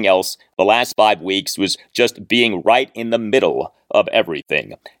anything else the last 5 weeks was just being right in the middle of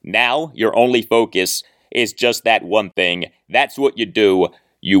everything. Now your only focus is just that one thing. That's what you do.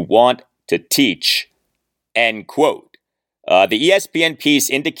 You want to teach. End quote. The ESPN piece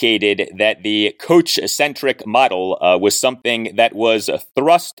indicated that the coach-centric model was something that was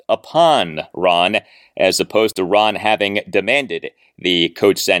thrust upon Ron, as opposed to Ron having demanded the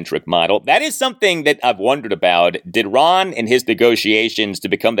coach-centric model. That is something that I've wondered about. Did Ron, in his negotiations to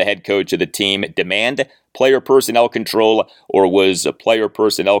become the head coach of the team, demand player personnel control, or was player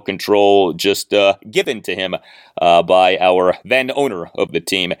personnel control just given to him by our then owner of the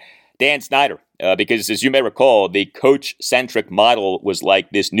team, Dan Snyder? Because, as you may recall, the coach-centric model was like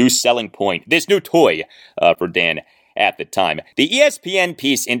this new selling point, this new toy for Dan at the time. The ESPN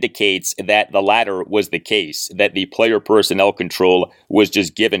piece indicates that the latter was the case, that the player personnel control was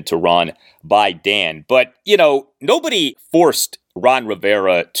just given to Ron by Dan. But, you know, nobody forced Ron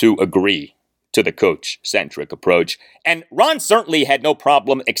Rivera to agree to the coach-centric approach, and Ron certainly had no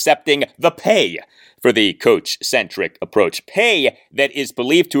problem accepting the pay for the coach-centric approach. Pay that is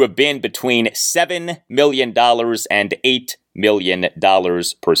believed to have been between $7 million and $8 million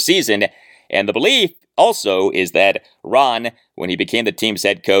per season. And the belief also is that Ron, when he became the team's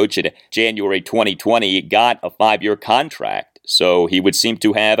head coach in January 2020, got a 5-year contract. So he would seem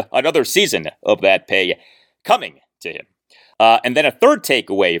to have another season of that pay coming to him. And then a third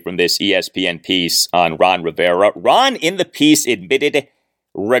takeaway from this ESPN piece on Ron Rivera. Ron in the piece admitted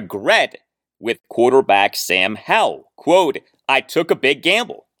regret with quarterback Sam Howell. Quote, "I took a big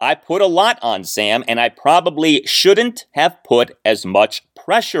gamble. I put a lot on Sam, and I probably shouldn't have put as much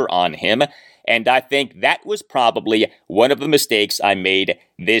pressure on him. And I think that was probably one of the mistakes I made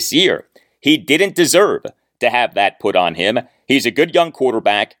this year. He didn't deserve to have that put on him. He's a good young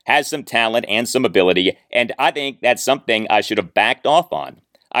quarterback, has some talent and some ability, and I think that's something I should have backed off on.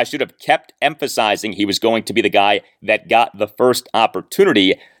 I should have kept emphasizing he was going to be the guy that got the first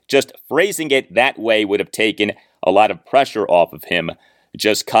opportunity. Just phrasing it that way would have taken a lot of pressure off of him.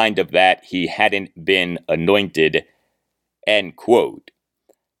 Just kind of that he hadn't been anointed." End quote.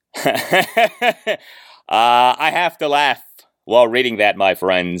 I have to laugh while reading that, my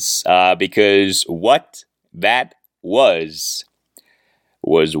friends, because what that was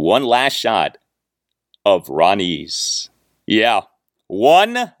one last shot of Ronnie's. Yeah,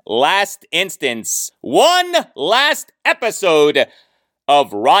 one last instance, one last episode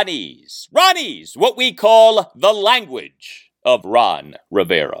of Ronnie's. Ronnie's, what we call the language of Ron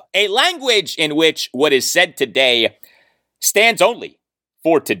Rivera. A language in which what is said today stands only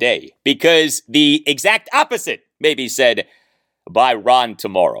for today, because the exact opposite may be said by Ron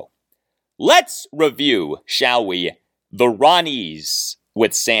tomorrow. Let's review, shall we, the Ronnies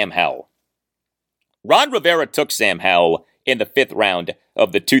with Sam Howell. Ron Rivera took Sam Howell in the 5th round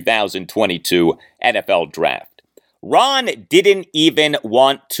of the 2022 NFL Draft. Ron didn't even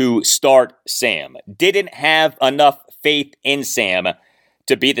want to start Sam, didn't have enough faith in Sam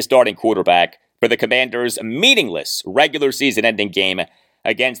to be the starting quarterback for the Commanders' meaningless regular season-ending game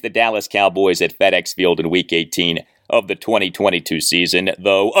against the Dallas Cowboys at FedEx Field in Week 18 of the 2022 season,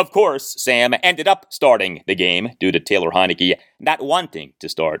 though, of course, Sam ended up starting the game due to Taylor Heinicke not wanting to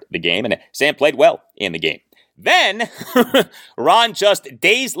start the game, and Sam played well in the game. Then, Ron just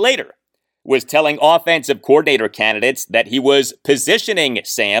days later was telling offensive coordinator candidates that he was positioning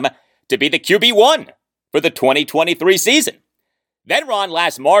Sam to be the QB1 for the 2023 season. Then Ron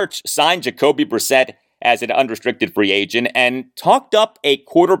last March signed Jacoby Brissett as an unrestricted free agent and talked up a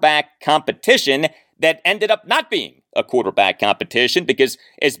quarterback competition that ended up not being a quarterback competition because,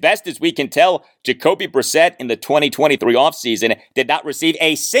 as best as we can tell, Jacoby Brissett in the 2023 offseason did not receive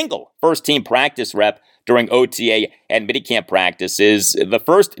a single first-team practice rep during OTA and minicamp practices. The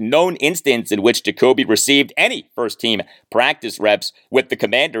first known instance in which Jacoby received any first-team practice reps with the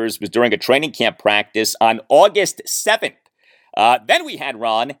Commanders was during a training camp practice on August 7th. Then we had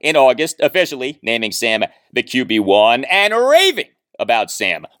Ron in August officially naming Sam the QB1 and raving about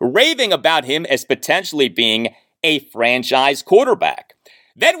Sam, raving about him as potentially being a franchise quarterback.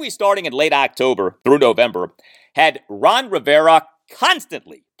 Then we, starting in late October through November, had Ron Rivera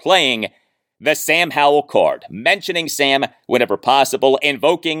constantly playing the Sam Howell card, mentioning Sam whenever possible,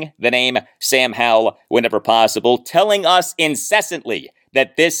 invoking the name Sam Howell whenever possible, telling us incessantly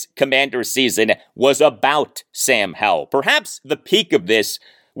that this Commanders season was about Sam Howell. Perhaps the peak of this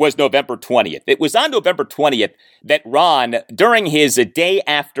was November 20th. It was on November 20th that Ron, during his day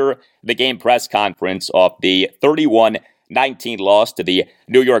after the game press conference of the 31-19 loss to the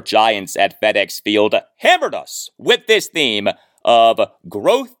New York Giants at FedEx Field, hammered us with this theme of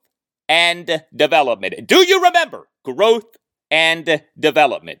growth and development. Do you remember growth and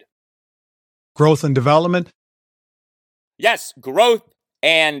development? Growth and development? Yes, growth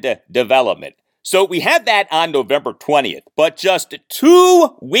and development. So we had that on November 20th, but just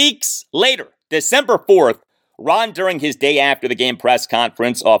 2 weeks later, December 4th, Ron, during his day after the game press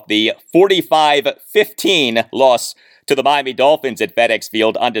conference of the 45-15 loss to the Miami Dolphins at FedEx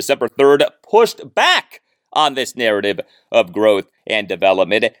Field on December 3rd, pushed back on this narrative of growth and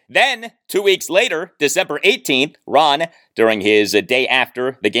development. Then, 2 weeks later, December 18th, Ron, during his day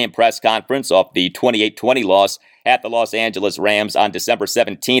after the game press conference of the 28-20 loss at the Los Angeles Rams on December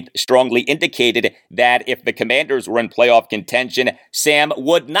 17th, strongly indicated that if the Commanders were in playoff contention, Sam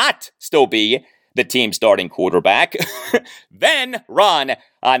would not still be the team's starting quarterback. Then, Ron,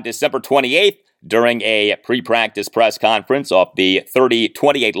 on December 28th, during a pre-practice press conference of the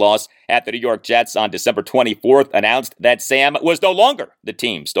 30-28 loss at the New York Jets on December 24th, announced that Sam was no longer the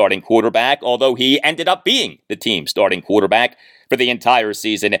team's starting quarterback, although he ended up being the team's starting quarterback for the entire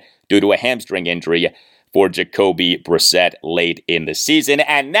season due to a hamstring injury for Jacoby Brissett late in the season.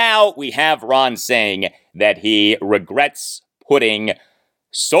 And now we have Ron saying that he regrets putting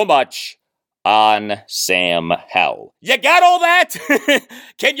so much on Sam Howell. You got all that?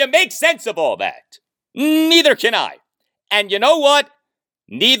 Can you make sense of all that? Neither can I. And you know what?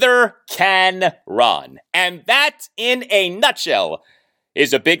 neither can Ron. And that, in a nutshell,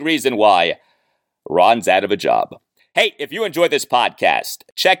 is a big reason why Ron's out of a job. Hey, if you enjoy this podcast,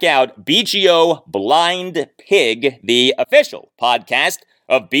 check out BGO Blind Pig, the official podcast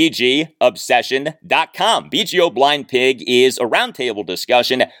of BGObsession.com. BGO Blind Pig is a roundtable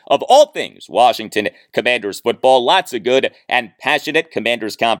discussion of all things Washington Commanders football. Lots of good and passionate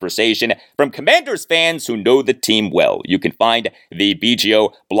Commanders conversation from Commanders fans who know the team well. You can find the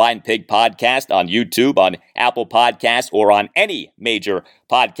BGO Blind Pig podcast on YouTube, on Apple Podcasts, or on any major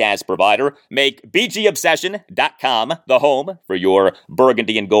podcast provider. Make BGObsession.com the home for your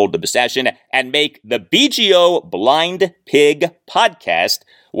burgundy and gold obsession, and make the BGO Blind Pig podcast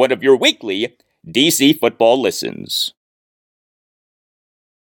one of your weekly DC football listens.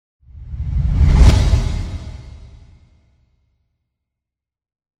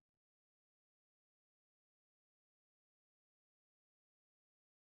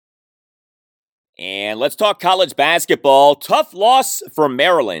 And let's talk college basketball. Tough loss for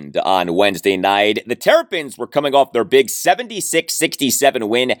Maryland on Wednesday night. The Terrapins were coming off their big 76-67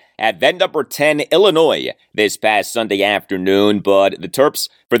 win at then number 10 Illinois this past Sunday afternoon, but the Terps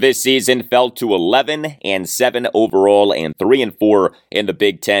for this season fell to 11-7 overall and 3-4 in the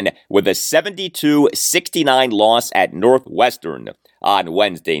Big Ten with a 72-69 loss at Northwestern on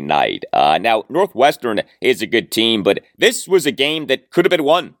Wednesday night. Now, Northwestern is a good team, but this was a game that could have been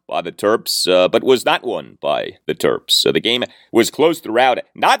won by the Terps, but was not won by the Terps. So the game was close throughout.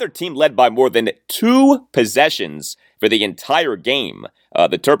 Neither team led by more than 2 possessions for the entire game.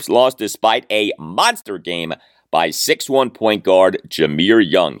 The Terps lost despite a monster game by 6'1" point guard Jahmir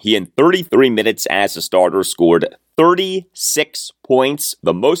Young. He, in 33 minutes as a starter, scored 36 points,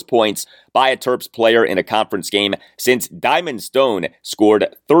 the most points by a Terps player in a conference game since Diamond Stone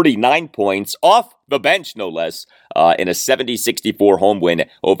scored 39 points off the bench, no less, in a 70-64 home win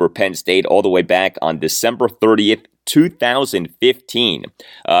over Penn State all the way back on December 30th, 2015.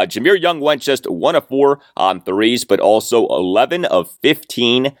 Jahmir Young went just 1 of 4 on threes, but also 11 of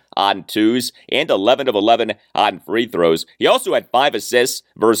 15 on twos and 11 of 11 on free throws. He also had 5 assists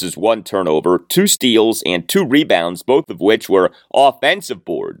versus 1 turnover, 2 steals, and 2 rebounds, both of which were offensive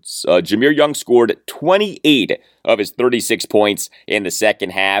boards. Jahmir Young scored 28 of his 36 points in the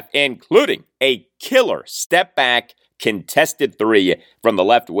second half, including a killer step-back contested 3 from the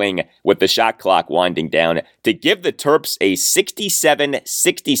left wing with the shot clock winding down to give the Terps a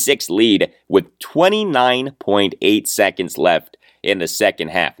 67-66 lead with 29.8 seconds left in the second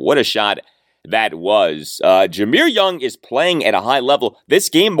half. What a shot that was. Jahmir Young is playing at a high level. This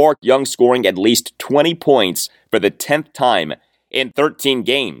game marked Young scoring at least 20 points for the 10th time in 13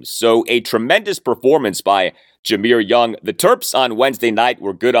 games. So a tremendous performance by Jahmir Young. The Terps on Wednesday night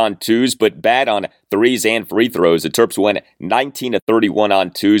were good on twos, but bad on threes and free throws. The Terps went 19 of 31 on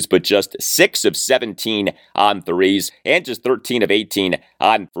twos, but just 6 of 17 on threes, and just 13 of 18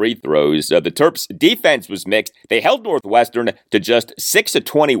 on free throws. The Terps' defense was mixed. They held Northwestern to just 6 of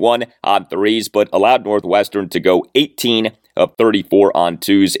 21 on threes, but allowed Northwestern to go 18 of 34 on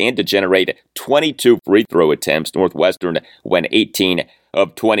twos and to generate 22 free throw attempts. Northwestern went 18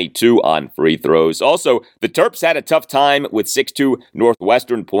 of 22 on free throws. Also, the Terps had a tough time with 6'2"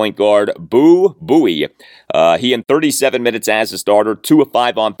 Northwestern point guard Boo Buie. He, in 37 minutes as a starter, 2 of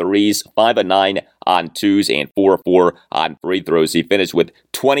 5 on threes, 5 of 9 on twos, and 4 of 4 on free throws. He finished with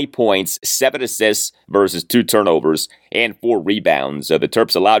 20 points, 7 assists versus 2 turnovers, and 4 rebounds. The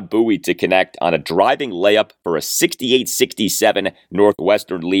Terps allowed Buie to connect on a driving layup for a 68-67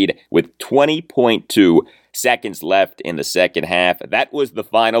 Northwestern lead with 20.2 seconds left in the second half. That was the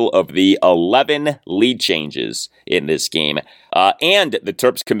final of the 11 lead changes in this game. And the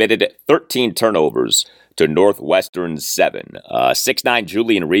Terps committed 13 turnovers to Northwestern's 7. 6'9"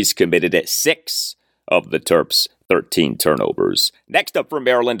 Julian Reese committed 6 of the Terps' 13 turnovers. Next up for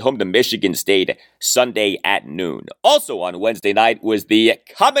Maryland, home to Michigan State, Sunday at noon. Also on Wednesday night was the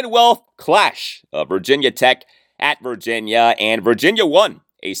Commonwealth Clash of Virginia Tech at Virginia, and Virginia won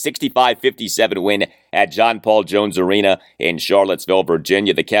a 65-57 win at John Paul Jones Arena in Charlottesville,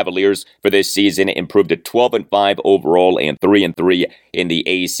 Virginia. The Cavaliers for this season improved to 12-5 overall and 3-3 in the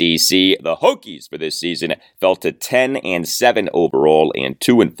ACC. The Hokies for this season fell to 10-7 overall and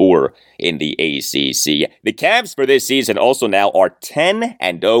 2-4 in the ACC. The Cavs for this season also now are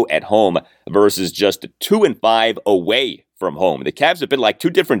 10-0 at home versus just 2-5 away from home. The Cavs have been like two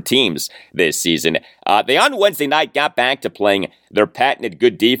different teams this season. They on Wednesday night got back to playing their patented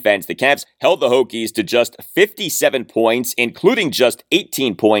good defense. The Cavs held the Hokies to just 57 points, including just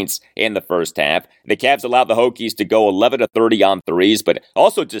 18 points in the first half. The Cavs allowed the Hokies to go 11 of 30 on threes, but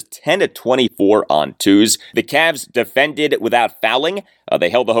also just 10 of 24 on twos. The Cavs defended without fouling. They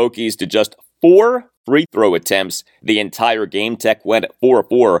held the Hokies to just 4 free throw attempts the entire game. Tech went 4 of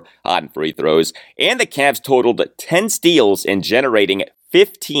 4 on free throws. And the Cavs totaled 10 steals in generating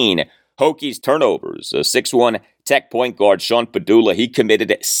 15 Hokies turnovers. 6'1" Tech point guard Sean Padula, he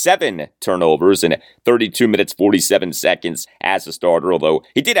committed 7 turnovers in 32 minutes, 47 seconds as a starter, although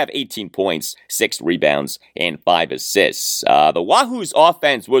he did have 18 points, 6 rebounds, and 5 assists. The Wahoo's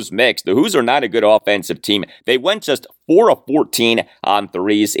offense was mixed. The Hoos are not a good offensive team. They went just 4 of 14 on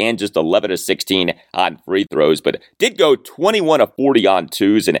threes and just 11 of 16 on free throws, but did go 21 of 40 on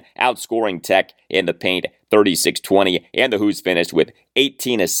twos and outscoring Tech in the paint 36-20, and the Hoos finished with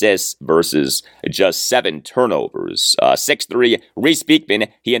 18 assists versus just 7 turnovers. 6'3", Reese Beekman,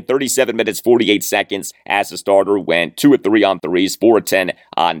 he in 37 minutes, 48 seconds as a starter went 2 of 3 on threes, 4 of 10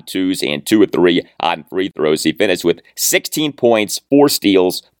 on twos, and 2 of 3 on free throws. He finished with 16 points, 4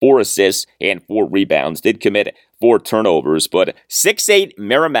 steals, 4 assists, and 4 rebounds. Did commit 4 turnovers, but 6'8"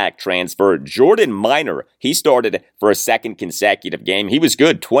 Merrimack transfer Jordan Minor, he started for a second consecutive game. He was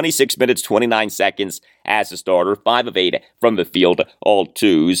good, 26 minutes, 29 seconds as a starter, 5 of 8 from the field, all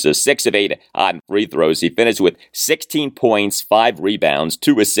twos, 6 of 8 on free throws. He finished with 16 points, 5 rebounds,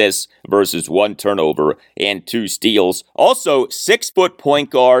 2 assists versus 1 turnover and 2 steals. Also, 6-foot point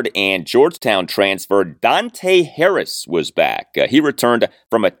guard and Georgetown transfer Dante Harris was back. He returned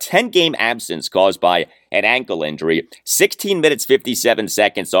from a 10-game absence caused by an ankle injury. 16 minutes, 57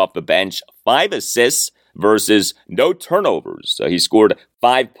 seconds off the bench, 5 assists versus no turnovers. He scored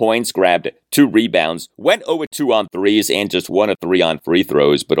 5 points, grabbed 2 rebounds, went 0 of 2 on threes and just 1 of 3 on free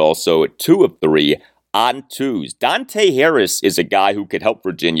throws, but also 2 of 3 on twos. Dante Harris is a guy who could help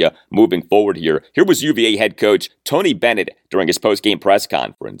Virginia moving forward here. Here was UVA head coach Tony Bennett during his post-game press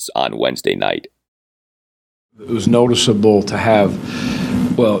conference on Wednesday night. It was noticeable to have,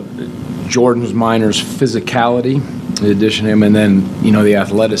 Jordan Minor's physicality, in addition to him, and then, the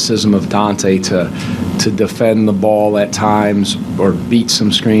athleticism of Dante to defend the ball at times or beat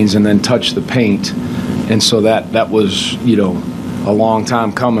some screens and then touch the paint. And so that was, a long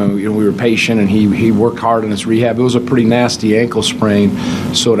time coming. We were patient, and he worked hard in his rehab. It was a pretty nasty ankle sprain,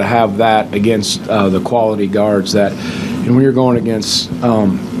 so to have that against the quality guards and when you're going against,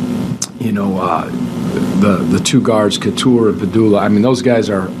 the 2 guards, Couture and Padula, those guys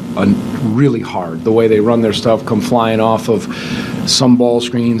are really hard. The way they run their stuff, come flying off of some ball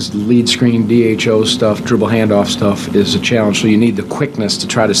screens, lead screen, DHO stuff, dribble handoff stuff is a challenge. So you need the quickness to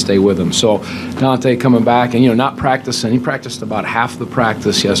try to stay with them. So Dante coming back and, not practicing. He practiced about half the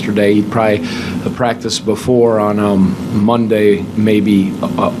practice yesterday. He probably practiced before on Monday, maybe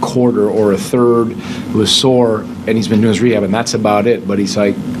a quarter or a third. He was sore, and he's been doing his rehab, and that's about it. But he's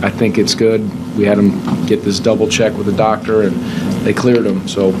like, I think it's good. We had him get this double check with the doctor, and they cleared him,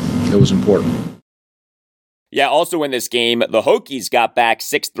 so it was important. Yeah, also in this game, the Hokies got back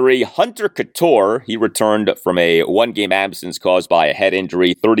 6'3" Hunter Couture. He returned from a 1-game absence caused by a head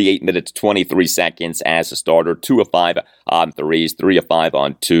injury, 38 minutes, 23 seconds as a starter, 2 of 5 on threes, 3 of 5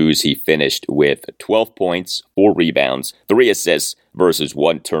 on twos. He finished with 12 points, 4 rebounds, 3 assists versus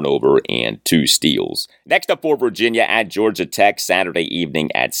 1 turnover and 2 steals. Next up for Virginia at Georgia Tech Saturday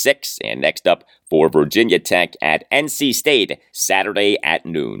evening at 6, and next up for Virginia Tech at NC State Saturday at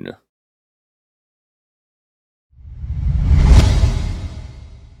noon.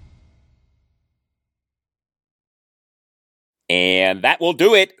 And that will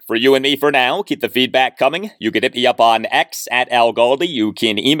do it for you and me for now. Keep the feedback coming. You can hit me up on X at Al Galdi. You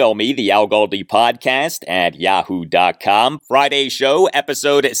can email me, the Al Galdi podcast at yahoo.com. Friday show,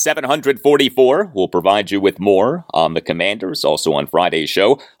 episode 744. We'll provide you with more on the Commanders. Also on Friday's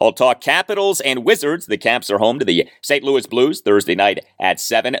show, I'll talk Capitals and Wizards. The Caps are home to the St. Louis Blues Thursday night at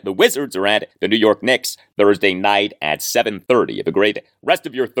 7. The Wizards are at the New York Knicks Thursday night at 7:30. Have a great rest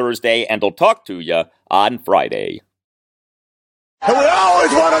of your Thursday, and I'll talk to you on Friday. And we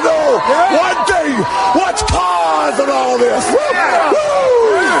always want to know one thing, what's causing all this?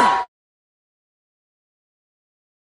 Woo!